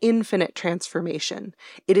its infinite transformation.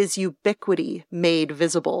 It is ubiquity made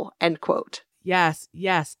visible, end quote. Yes.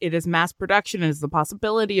 It is mass production. It is the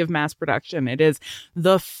possibility of mass production. It is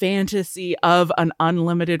the fantasy of an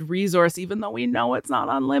unlimited resource, even though we know it's not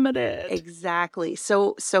unlimited. Exactly.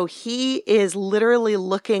 So he is literally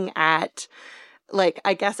looking at, like,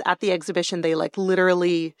 I guess at the exhibition, they like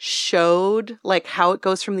literally showed like how it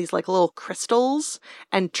goes from these like little crystals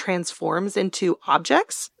and transforms into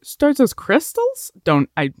objects. Starts as crystals?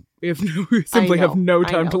 We simply have no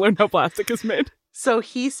time to learn how plastic is made. So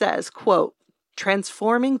he says, quote,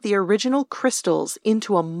 transforming the original crystals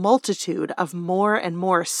into a multitude of more and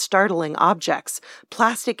more startling objects,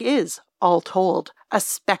 plastic is, all told, a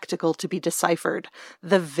spectacle to be deciphered,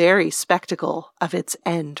 the very spectacle of its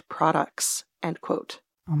end products, end quote.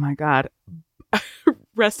 Oh my God.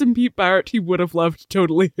 Rest in peace, Bart. He would have loved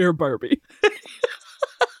Totally Hair Barbie.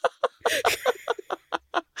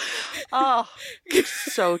 Oh,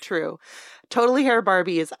 so true. Totally Hair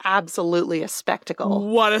Barbie is absolutely a spectacle.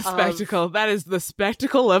 What a spectacle. That is the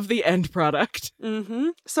spectacle of the end product. Mm-hmm.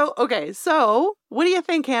 So what do you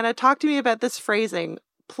think, Hannah? Talk to me about this phrasing.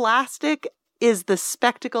 Plastic is the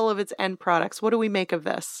spectacle of its end products. What do we make of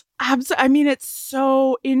this? I mean, it's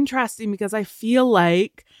so interesting because I feel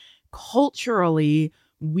like culturally,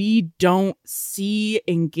 we don't see,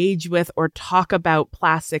 engage with, or talk about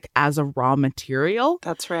plastic as a raw material.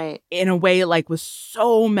 That's right. In a way, like with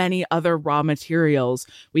so many other raw materials,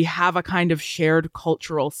 we have a kind of shared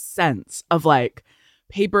cultural sense of like,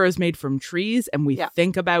 paper is made from trees and we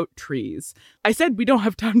think about trees. I said we don't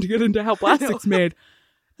have time to get into how plastic's made,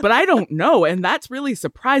 but I don't know. And that's really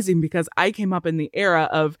surprising because I came up in the era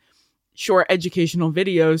of short educational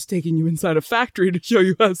videos taking you inside a factory to show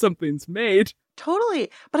you how something's made. Totally.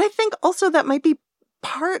 But I think also that might be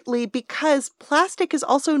partly because plastic is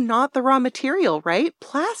also not the raw material, right?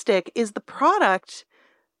 Plastic is the product.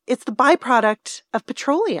 It's the byproduct of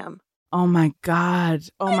petroleum. Oh my God.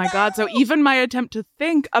 Oh my God. So even my attempt to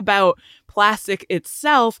think about plastic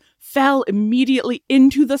itself fell immediately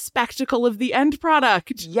into the spectacle of the end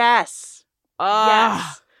product. Yes.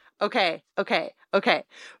 Yes. Okay.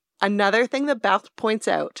 Another thing that Beth points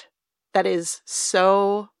out that is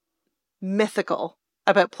so mythical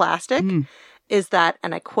about plastic is that,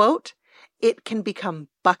 and I quote, it can become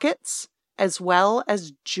buckets as well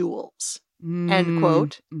as jewels, end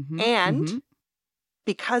quote. And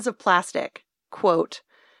because of plastic, quote,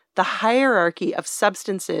 the hierarchy of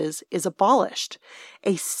substances is abolished.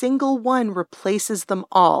 A single one replaces them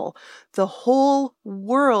all. The whole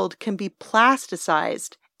world can be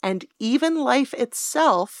plasticized, and even life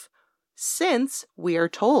itself, since we are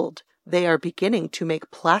told they are beginning to make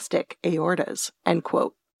plastic aortas, end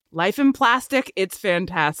quote. Life in plastic, it's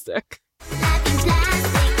fantastic.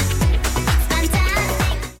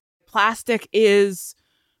 Plastic is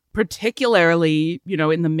particularly,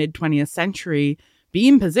 in the mid 20th century,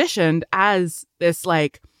 being positioned as this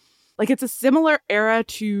like it's a similar era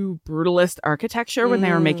to brutalist architecture when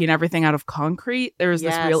they were making everything out of concrete. There's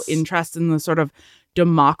this real interest in the sort of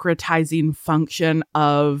democratizing function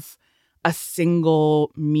of a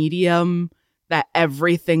single medium that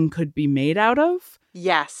everything could be made out of.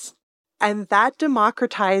 Yes. And that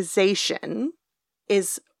democratization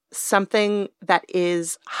is something that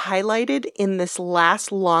is highlighted in this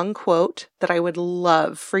last long quote that I would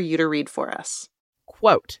love for you to read for us.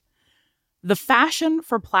 Quote, "The fashion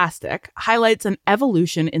for plastic highlights an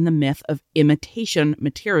evolution in the myth of imitation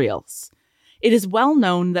materials. It is well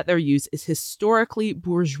known that their use is historically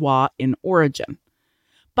bourgeois in origin.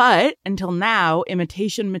 But until now,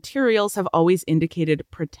 imitation materials have always indicated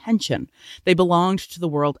pretension. They belonged to the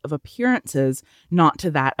world of appearances, not to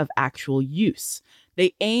that of actual use.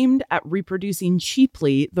 They aimed at reproducing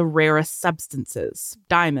cheaply the rarest substances,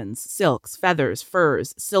 diamonds, silks, feathers,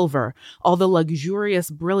 furs, silver, all the luxurious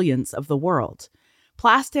brilliance of the world.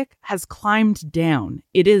 Plastic has climbed down.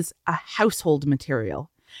 It is a household material.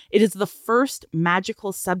 It is the first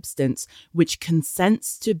magical substance which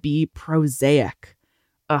consents to be prosaic."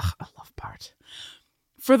 Ugh, I love Bart.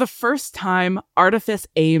 "For the first time, artifice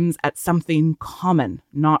aims at something common,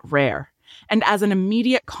 not rare. And as an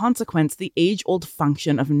immediate consequence, the age-old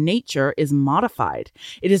function of nature is modified.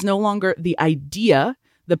 It is no longer the idea,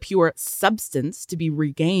 the pure substance to be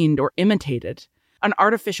regained or imitated. An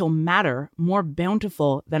artificial matter, more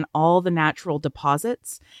bountiful than all the natural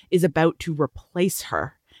deposits, is about to replace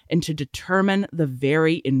her and to determine the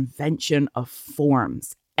very invention of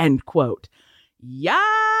forms." End quote. Yeah.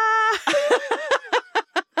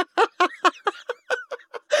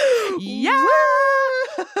 Yeah.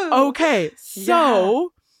 Okay,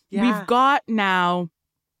 so we've got now,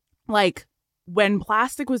 like, when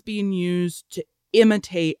plastic was being used to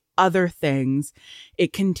imitate other things,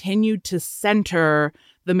 it continued to center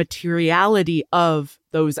the materiality of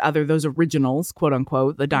those originals, quote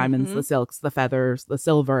unquote, the diamonds, the silks, the feathers, the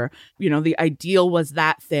silver. The ideal was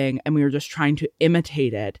that thing, and we were just trying to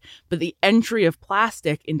imitate it. But the entry of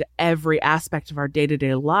plastic into every aspect of our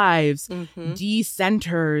day-to-day lives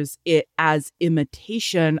decenters it as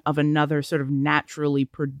imitation of another sort of naturally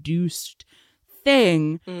produced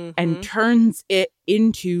thing and turns it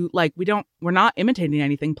into like we're not imitating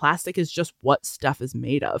anything. Plastic is just what stuff is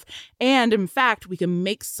made of. And in fact, we can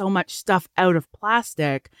make so much stuff out of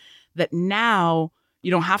plastic that now you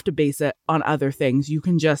don't have to base it on other things. You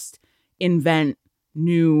can just invent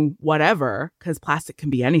new whatever, because plastic can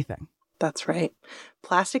be anything. That's right.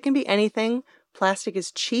 Plastic can be anything. Plastic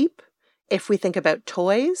is cheap. If we think about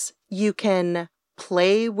toys, you can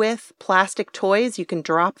play with plastic toys. You can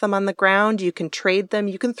drop them on the ground. You can trade them.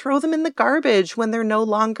 You can throw them in the garbage when they're no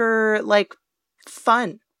longer like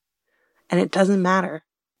fun. And it doesn't matter.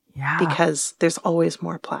 Yeah. Because there's always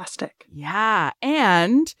more plastic. Yeah.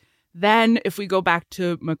 And then if we go back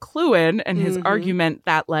to McLuhan and his argument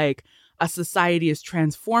that like a society is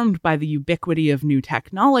transformed by the ubiquity of new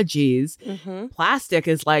technologies, plastic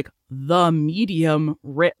is like the medium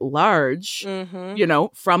writ large, you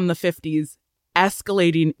know, from the 50s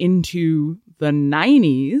escalating into the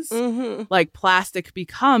 90s, like plastic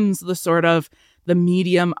becomes the sort of the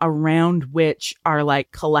medium around which our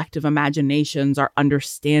like collective imaginations, our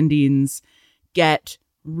understandings get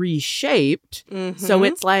reshaped. So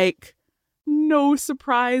it's like no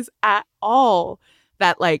surprise at all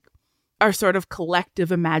that like our sort of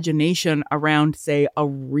collective imagination around, say, a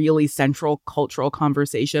really central cultural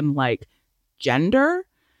conversation like gender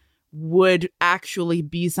would actually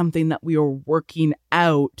be something that we were working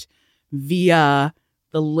out via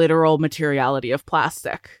the literal materiality of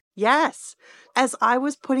plastic. Yes. As I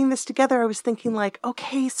was putting this together, I was thinking like,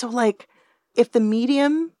 okay, so like if the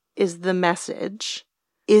medium is the message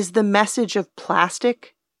of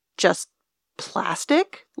plastic just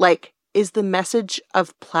plastic? Like, is the message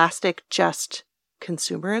of plastic just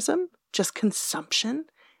consumerism? Just consumption?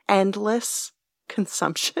 Endless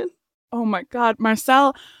consumption? Oh my God,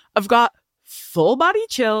 Marcel, I've got full body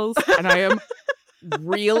chills and I am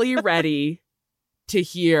really ready to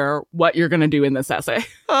hear what you're going to do in this essay.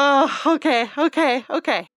 Oh, okay.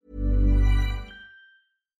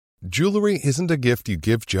 Jewelry isn't a gift you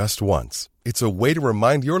give just once. It's a way to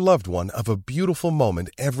remind your loved one of a beautiful moment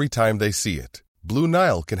every time they see it. Blue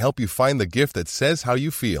Nile can help you find the gift that says how you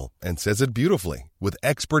feel and says it beautifully, with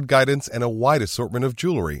expert guidance and a wide assortment of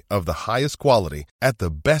jewelry of the highest quality at the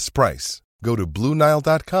best price. Go to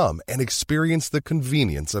BlueNile.com and experience the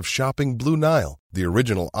convenience of shopping Blue Nile, the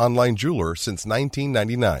original online jeweler since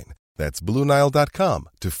 1999. That's BlueNile.com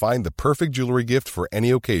to find the perfect jewelry gift for any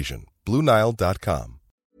occasion. BlueNile.com.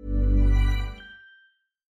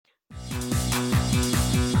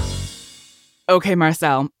 Okay,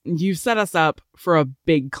 Marcel, you set us up for a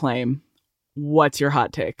big claim. What's your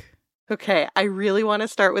hot take? Okay, I really want to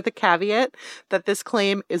start with a caveat that this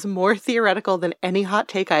claim is more theoretical than any hot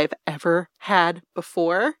take I've ever had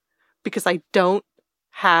before, because I don't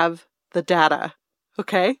have the data.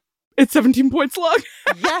 Okay? It's 17 points long.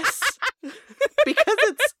 Yes, because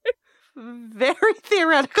it's very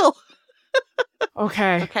theoretical.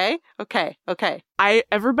 Okay. Okay.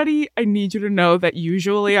 Everybody, I need you to know that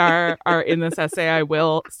usually our in this essay,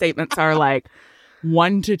 statements are like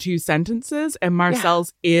 1 to 2 sentences, and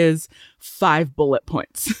Marcel's is 5 bullet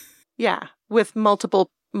points. Yeah, with multiple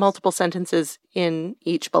sentences in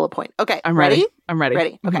each bullet point. Okay, I'm ready. I'm ready.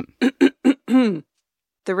 Ready. Okay.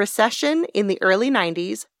 The recession in the early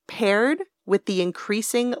 90s, paired with the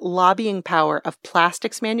increasing lobbying power of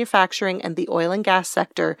plastics manufacturing and the oil and gas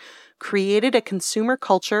sector, created a consumer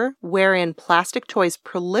culture wherein plastic toys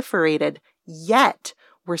proliferated, yet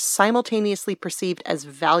were simultaneously perceived as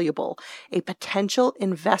valuable, a potential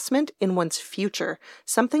investment in one's future,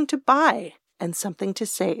 something to buy and something to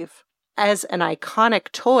save. As an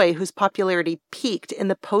iconic toy whose popularity peaked in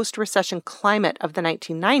the post-recession climate of the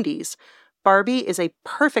 1990s, Barbie is a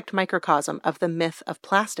perfect microcosm of the myth of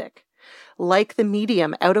plastic. Like the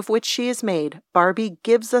medium out of which she is made, Barbie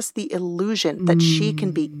gives us the illusion that she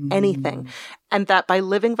can be anything, and that by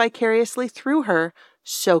living vicariously through her,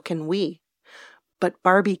 so can we. But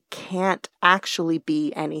Barbie can't actually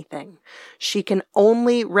be anything. She can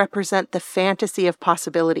only represent the fantasy of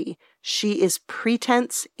possibility. She is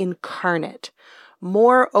pretense incarnate.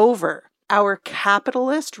 Moreover, our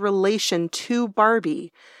capitalist relation to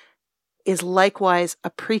Barbie is likewise a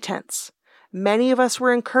pretense. Many of us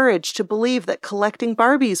were encouraged to believe that collecting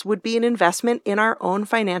Barbies would be an investment in our own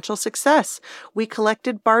financial success. We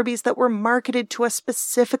collected Barbies that were marketed to us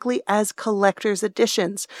specifically as collector's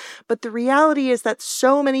editions. But the reality is that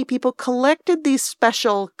so many people collected these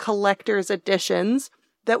special collector's editions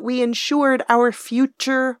that we ensured our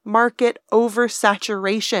future market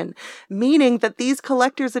oversaturation, meaning that these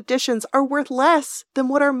collector's editions are worth less than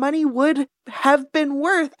what our money would have been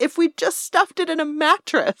worth if we just stuffed it in a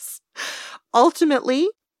mattress. Ultimately,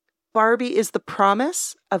 Barbie is the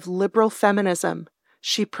promise of liberal feminism.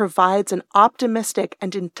 She provides an optimistic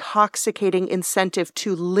and intoxicating incentive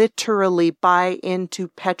to literally buy into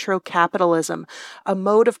Petro-Capitalism, a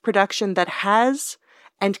mode of production that has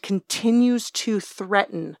and continues to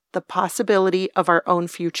threaten the possibility of our own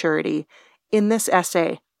futurity in this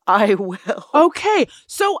essay. I will. Okay,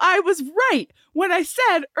 so I was right when I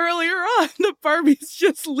said earlier on that Barbie's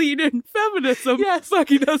just lead-in feminism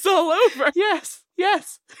fucking us all over. Yes.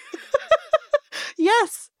 Yes.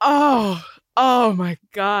 Yes. Oh my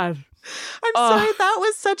God. I'm sorry, that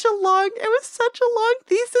was such a long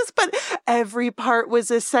thesis, but every part was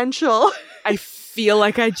essential. I feel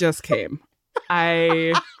like I just came.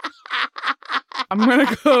 I'm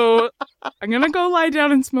gonna go lie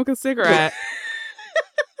down and smoke a cigarette.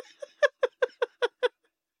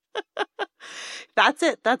 That's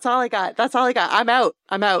it. That's all I got. I'm out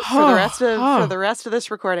for the rest of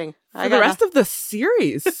this recording. For the rest of the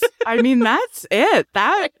series. I mean, that's it.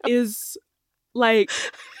 That is like,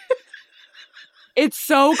 it's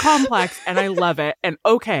so complex and I love it. And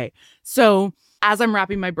okay, so as I'm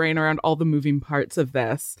wrapping my brain around all the moving parts of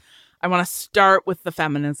this, I want to start with the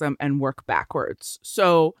feminism and work backwards.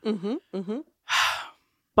 So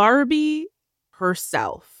Barbie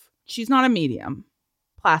herself, she's not a medium.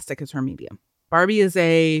 Plastic is her medium. Barbie is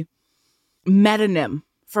a metonym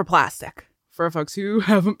for plastic. For folks who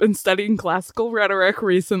haven't been studying classical rhetoric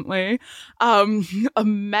recently, a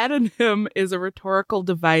metonym is a rhetorical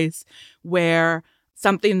device where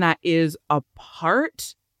something that is a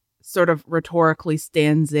part sort of rhetorically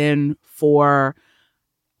stands in for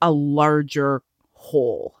a larger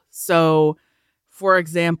whole. So, for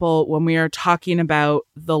example, when we are talking about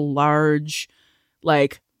the large,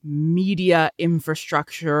 like, media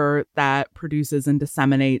infrastructure that produces and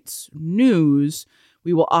disseminates news,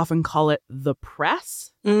 we will often call it the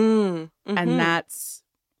press. And that's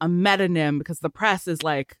a metonym because the press is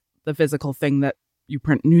like the physical thing that you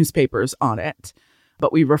print newspapers on it.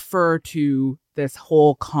 But we refer to this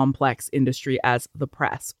whole complex industry as the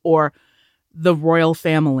press, or the royal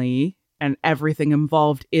family and everything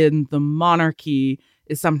involved in the monarchy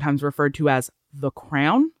is sometimes referred to as the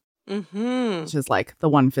crown. Which is like the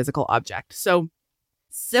one physical object. So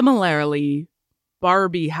similarly,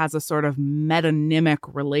 Barbie has a sort of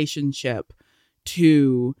metonymic relationship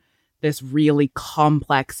to this really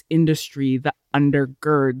complex industry that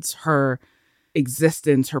undergirds her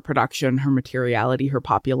existence, her production, her materiality, her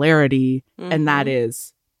popularity, and that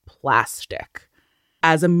is plastic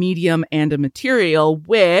as a medium and a material,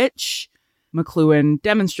 which McLuhan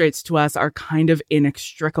demonstrates to us are kind of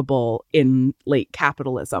inextricable in late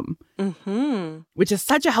capitalism, which is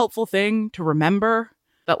such a helpful thing to remember,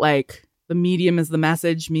 that like the medium is the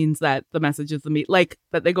message means that the message is the like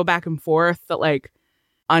that they go back and forth, that like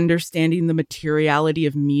understanding the materiality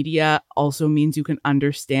of media also means you can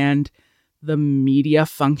understand the media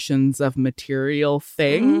functions of material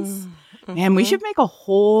things. And we should make a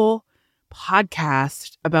whole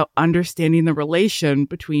podcast about understanding the relation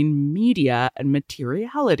between media and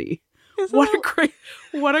materiality. What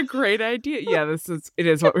a great idea. Yeah, it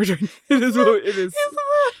is what we're doing. It is.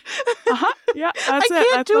 Yeah, that's it. I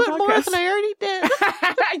can't That's do the it more podcast. than I already did.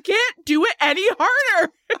 I can't do it any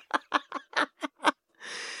harder.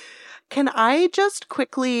 Can I just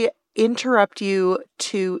quickly interrupt you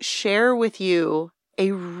to share with you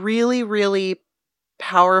a really, really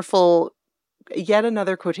powerful yet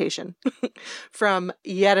another quotation from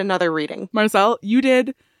yet another reading. Marcel, you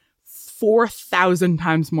did 4,000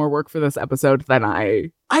 times more work for this episode than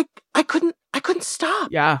I couldn't stop.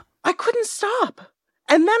 Yeah. I couldn't stop.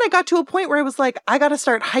 And then I got to a point where I was like, I got to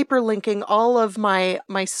start hyperlinking all of my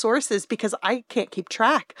sources because I can't keep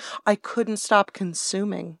track. I couldn't stop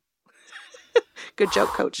consuming. Good joke,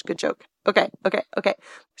 coach. Good joke. Okay.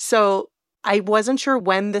 So I wasn't sure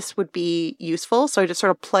when this would be useful, so I just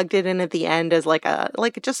sort of plugged it in at the end as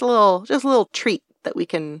just a little treat that we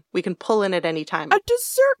can pull in at any time. A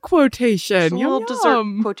dessert quotation. Just a little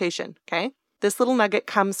dessert quotation. Okay. This little nugget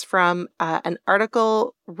comes from an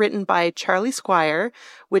article written by Charlie Squire,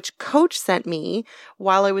 which Coach sent me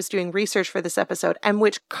while I was doing research for this episode, and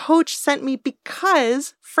which Coach sent me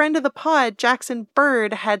because friend of the pod, Jackson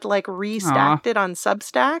Bird, had restacked it on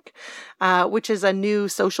Substack, which is a new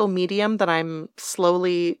social medium that I'm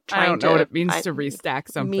slowly trying to... I don't know what it means to restack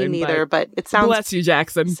something. Me neither, but it sounds... Bless you,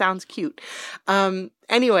 Jackson. Sounds cute.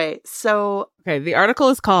 Anyway, so... Okay, the article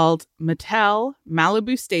is called Mattel,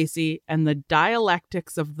 Malibu Stacy, and the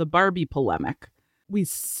Dialectics of the Barbie Polemic. We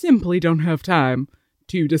simply don't have time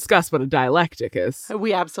to discuss what a dialectic is.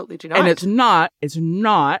 We absolutely do not. And it's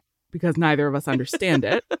not because neither of us understand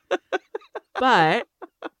it. But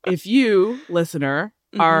if you, listener,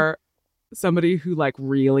 are somebody who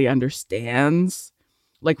really understands,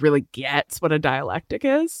 really gets what a dialectic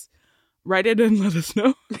is, write it and let us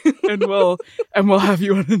know, and we'll have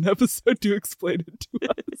you on an episode to explain it to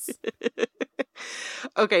us.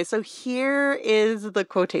 Okay, so here is the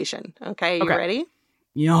quotation. Okay, you ready?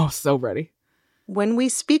 Yeah, so ready. When we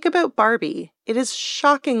speak about Barbie, it is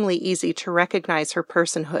shockingly easy to recognize her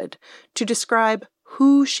personhood, to describe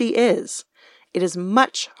who she is. It is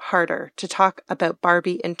much harder to talk about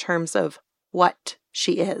Barbie in terms of what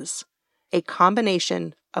she is. A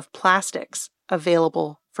combination of plastics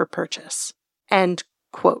available for purchase. End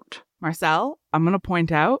quote. Marcel, I'm going to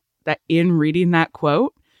point out that in reading that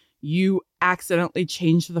quote, you accidentally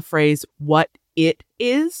changed the phrase what it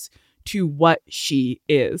is to what she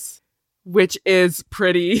is, which is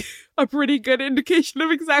a pretty good indication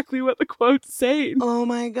of exactly what the quote's saying. Oh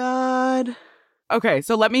my God. Okay,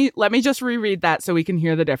 so let me just reread that so we can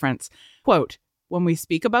hear the difference. Quote, when we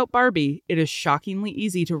speak about Barbie, it is shockingly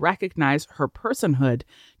easy to recognize her personhood,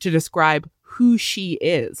 to describe who she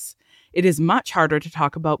is. It is much harder to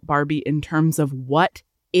talk about Barbie in terms of what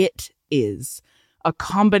it is. A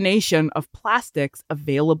combination of plastics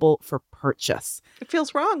available for purchase. It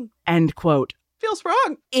feels wrong. End quote. Feels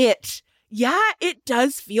wrong. Yeah, it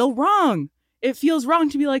does feel wrong. It feels wrong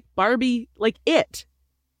to be like Barbie, like it.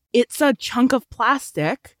 It's a chunk of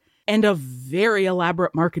plastic and a very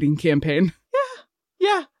elaborate marketing campaign.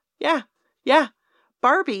 Yeah.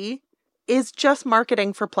 Barbie is just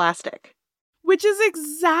marketing for plastic. Which is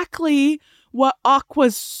exactly what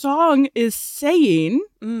Aqua's song is saying.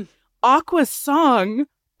 Aqua's song,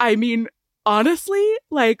 I mean, honestly,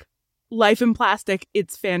 like, life in plastic,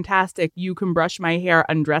 it's fantastic. You can brush my hair,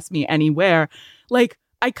 undress me anywhere. Like,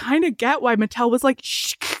 I kind of get why Mattel was like,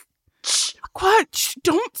 shh, Aqua,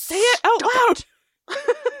 don't say it out loud.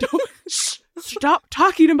 Don't stop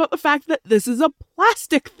talking about the fact that this is a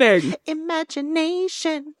plastic thing.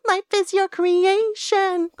 Imagination, life is your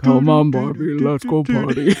creation. Come on, Barbie, let's go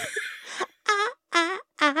party.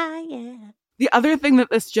 Yeah. The other thing that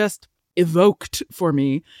this just evoked for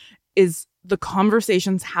me is the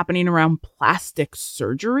conversations happening around plastic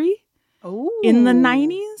surgery in the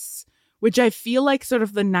 90s, which I feel like sort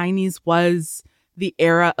of the 90s was the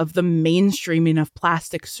era of the mainstreaming of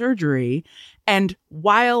plastic surgery. And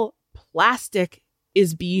while plastic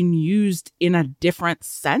is being used in a different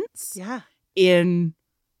sense in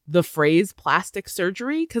the phrase plastic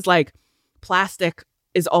surgery, because like plastic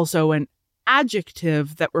is also an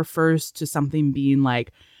adjective that refers to something being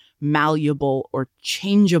like malleable or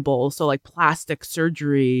changeable. So like plastic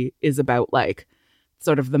surgery is about like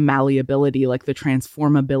sort of the malleability, like the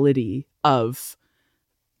transformability of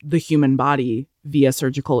the human body via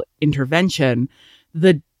surgical intervention.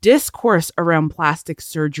 The discourse around plastic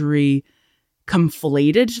surgery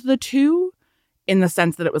conflated the two in the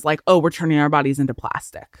sense that it was like, oh, we're turning our bodies into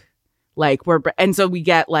plastic. Like and so we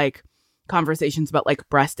get like conversations about like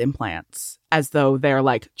breast implants as though they're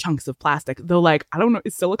like chunks of plastic. Though like, I don't know,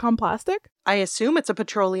 is silicone plastic? I assume it's a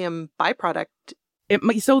petroleum byproduct.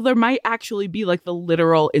 So there might actually be like the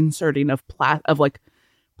literal inserting of like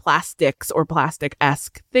plastics or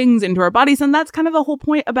plastic-esque things into our bodies. And that's kind of the whole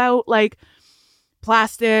point about like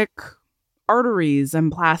plastic arteries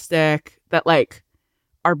and plastic, that like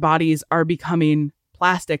our bodies are becoming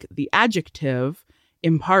plastic, the adjective,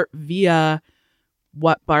 in part via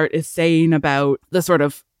what Bart is saying about the sort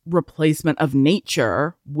of replacement of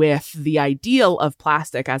nature with the ideal of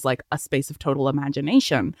plastic as like a space of total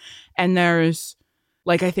imagination. And there's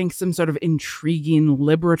like, I think some sort of intriguing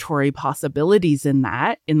liberatory possibilities in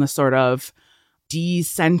that, in the sort of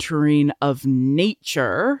decentering of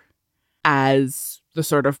nature as the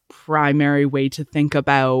sort of primary way to think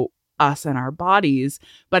about us and our bodies.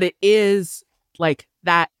 But it is like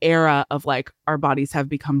that era of like our bodies have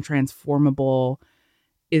become transformable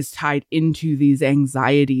is tied into these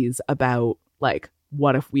anxieties about like,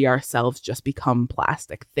 what if we ourselves just become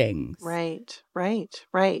plastic things? Right.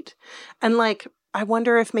 And like, I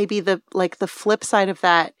wonder if maybe the flip side of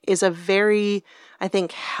that is a very, I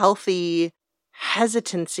think, healthy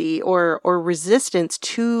hesitancy or resistance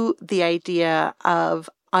to the idea of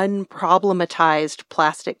unproblematized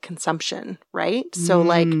plastic consumption, right? So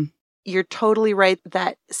like, you're totally right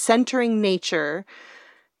that centering nature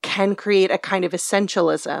can create a kind of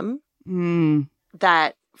essentialism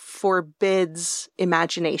that forbids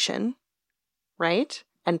imagination, right?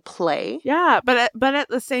 And play. Yeah, but at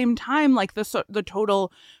the same time, like the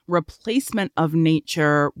total replacement of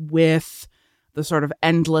nature with the sort of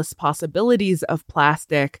endless possibilities of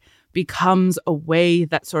plastic becomes a way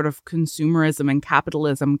that sort of consumerism and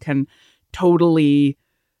capitalism can totally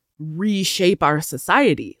reshape our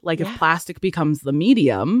society. Like if plastic becomes the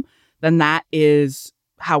medium, then that is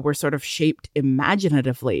how we're sort of shaped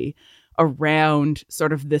imaginatively around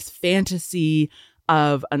sort of this fantasy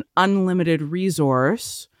of an unlimited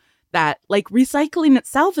resource that like recycling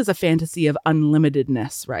itself is a fantasy of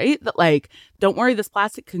unlimitedness, right? That like, don't worry, this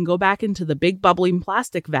plastic can go back into the big bubbling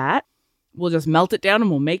plastic vat we'll just melt it down and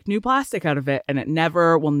we'll make new plastic out of it. And it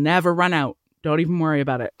will never run out. Don't even worry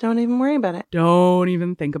about it. Don't even worry about it. Don't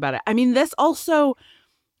even think about it. I mean, this also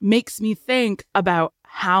makes me think about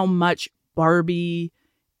how much Barbie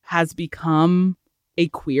has become a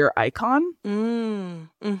queer icon.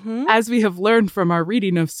 Mm-hmm. As we have learned from our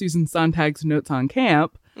reading of Susan Sontag's Notes on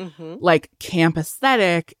Camp, like camp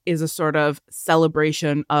aesthetic is a sort of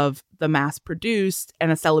celebration of the mass-produced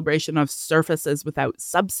and a celebration of surfaces without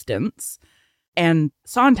substance. And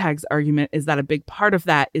Sontag's argument is that a big part of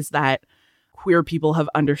that is that queer people have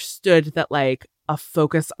understood that like a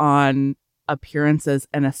focus on appearances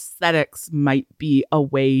and aesthetics might be a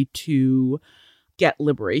way to get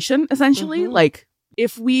liberation, essentially. Like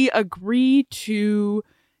if we agree to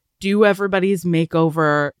do everybody's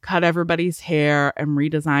makeover, cut everybody's hair, and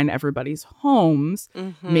redesign everybody's homes,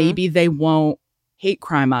 maybe they won't hate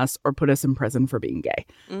crime us or put us in prison for being gay.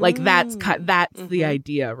 Like that's the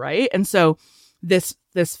idea, right? And so this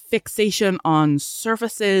fixation on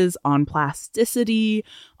surfaces, on plasticity,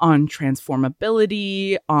 on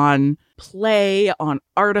transformability, on play, on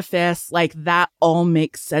artifice, like that all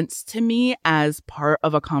makes sense to me as part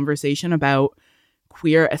of a conversation about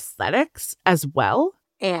queer aesthetics as well.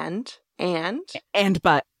 And all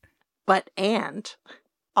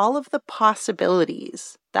of the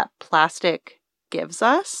possibilities that plastic gives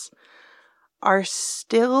us are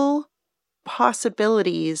still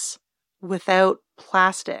possibilities without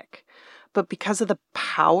plastic. But because of the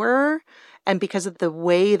power and because of the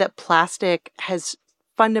way that plastic has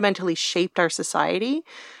fundamentally shaped our society,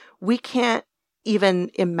 we can't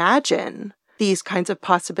even imagine these kinds of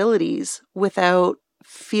possibilities without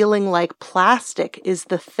feeling like plastic is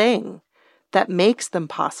the thing that makes them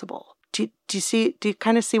possible. Do you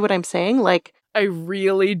kind of see what I'm saying? Like, I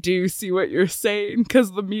really do see what you're saying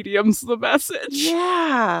because the medium's the message.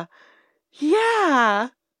 Yeah. Yeah.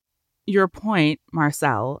 Your point,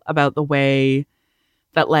 Marcel, about the way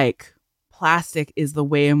that like plastic is the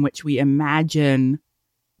way in which we imagine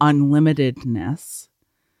unlimitedness,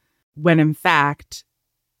 when in fact,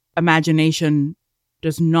 imagination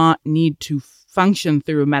does not need to function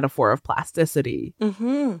through a metaphor of plasticity.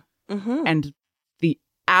 And the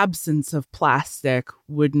absence of plastic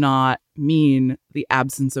would not mean the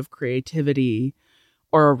absence of creativity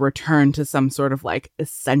or a return to some sort of like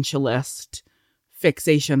essentialist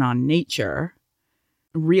fixation on nature.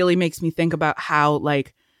 Really makes me think about how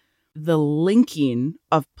like the linking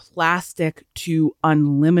of plastic to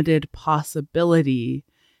unlimited possibility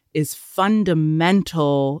is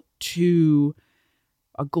fundamental to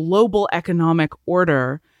a global economic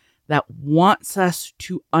order that wants us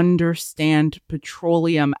to understand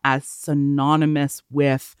petroleum as synonymous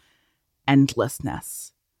with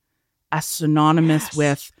endlessness, as synonymous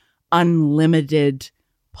with unlimited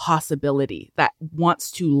possibility, that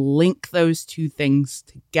wants to link those two things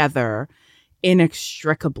together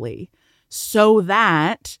inextricably, so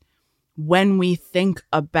that when we think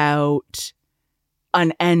about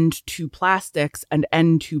an end to plastics, an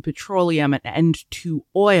end to petroleum, an end to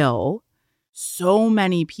oil, so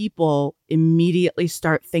many people immediately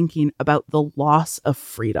start thinking about the loss of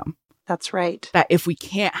freedom. That's right. That if we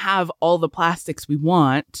can't have all the plastics we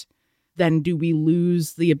want, then do we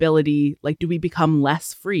lose the ability, like, do we become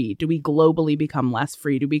less free? Do we globally become less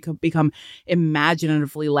free? Do we become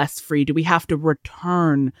imaginatively less free? Do we have to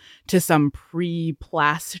return to some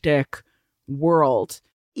pre-plastic world?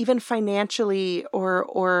 Even financially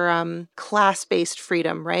or class-based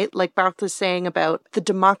freedom, right? Like Barth was saying about the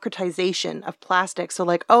democratization of plastic. So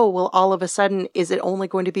like, oh, well, all of a sudden, is it only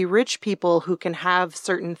going to be rich people who can have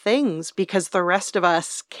certain things because the rest of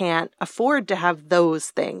us can't afford to have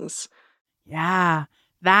those things? Yeah,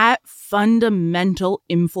 that fundamental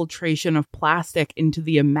infiltration of plastic into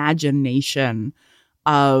the imagination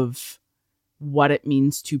of what it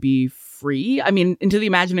means to be free. I mean, into the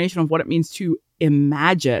imagination of what it means to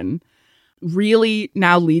imagine really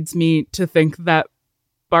now leads me to think that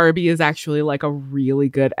Barbie is actually like a really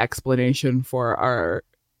good explanation for our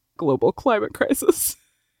global climate crisis.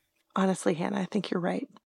 Honestly, Hannah, I think you're right.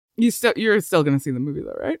 You're still going to see the movie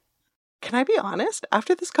though, right? Can I be honest?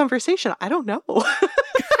 After this conversation, I don't know. I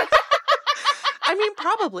mean,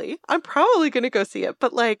 probably. I'm probably going to go see it,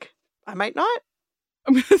 but like, I might not.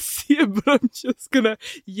 I'm going to see it, but I'm just going to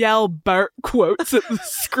yell Bart quotes at the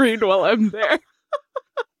screen while I'm there.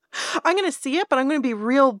 I'm going to see it, but I'm going to be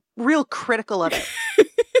real critical of it.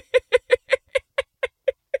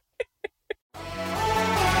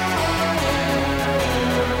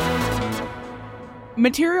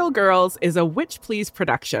 Material Girls is a Witch Please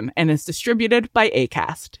production and is distributed by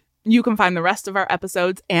Acast. You can find the rest of our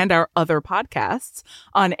episodes and our other podcasts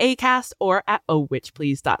on Acast or at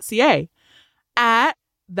ohwitchplease.ca. At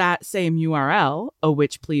that same URL,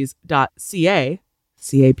 awitchplease.ca,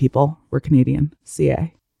 CA people, we're Canadian,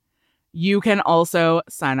 CA. You can also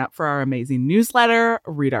sign up for our amazing newsletter,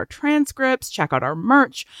 read our transcripts, check out our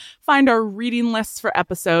merch, find our reading lists for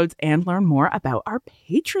episodes, and learn more about our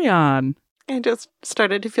Patreon. I just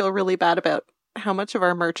started to feel really bad about how much of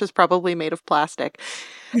our merch is probably made of plastic.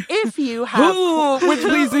 If you have... which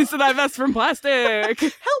please needs to divest from plastic.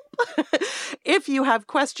 Help! If you have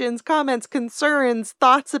questions, comments, concerns,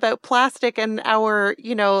 thoughts about plastic and our,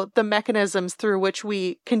 the mechanisms through which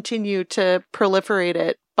we continue to proliferate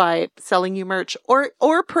it by selling you merch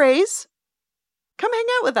or praise, come hang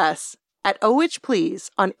out with us at owitchplease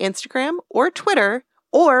on Instagram or Twitter.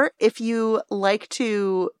 Or if you like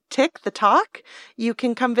to tick the talk, you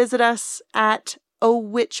can come visit us at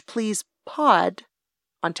owitchpleasepod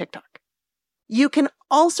on TikTok. You can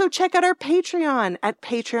also check out our Patreon at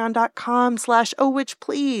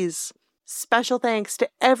patreon.com/owitchplease. Special thanks to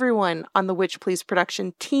everyone on the Witch Please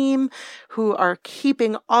production team who are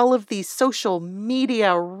keeping all of these social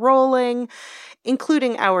media rolling,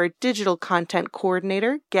 including our digital content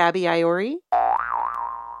coordinator, Gabby Iori,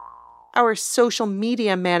 our social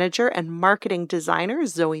media manager and marketing designer,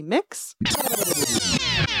 Zoe Mix,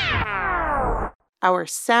 our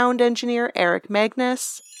sound engineer, Eric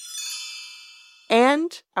Magnus,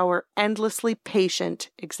 and our endlessly patient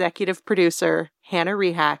executive producer, Hannah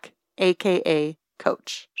Rehack, aka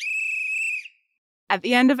Coach. At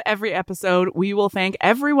the end of every episode, we will thank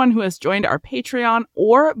everyone who has joined our Patreon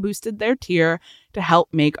or boosted their tier to help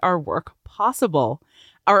make our work possible.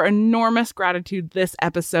 Our enormous gratitude this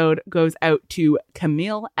episode goes out to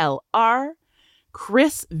Camille L.R.,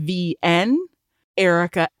 Chris V.N.,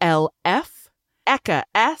 Erica L.F., Eka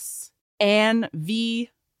S., Anne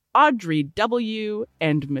V., Audrey W.,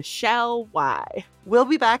 and Michelle Y. We'll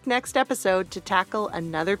be back next episode to tackle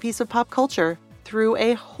another piece of pop culture through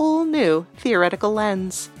a whole new theoretical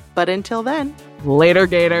lens. But until then, later,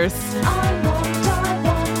 Gators.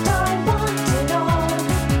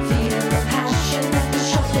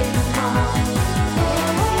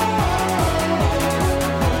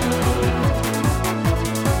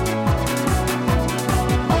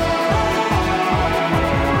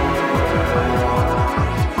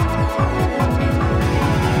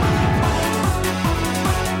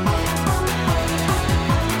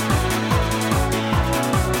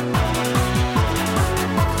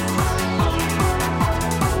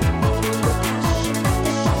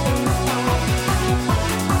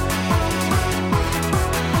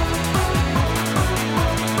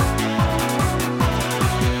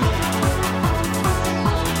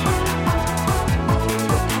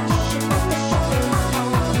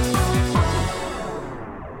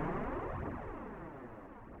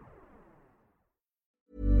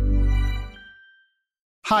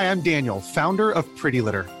 Hi, I'm Daniel, founder of Pretty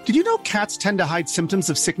Litter. Did you know cats tend to hide symptoms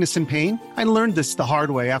of sickness and pain? I learned this the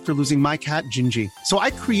hard way after losing my cat, Gingy. So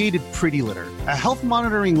I created Pretty Litter, a health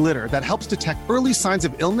monitoring litter that helps detect early signs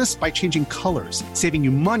of illness by changing colors, saving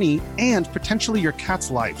you money and potentially your cat's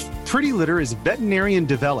life. Pretty Litter is veterinarian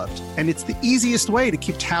developed, and it's the easiest way to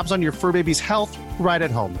keep tabs on your fur baby's health right at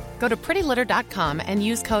home. Go to prettylitter.com and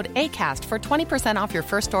use code ACAST for 20% off your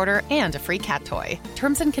first order and a free cat toy.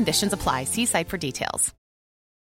 Terms and conditions apply. See site for details.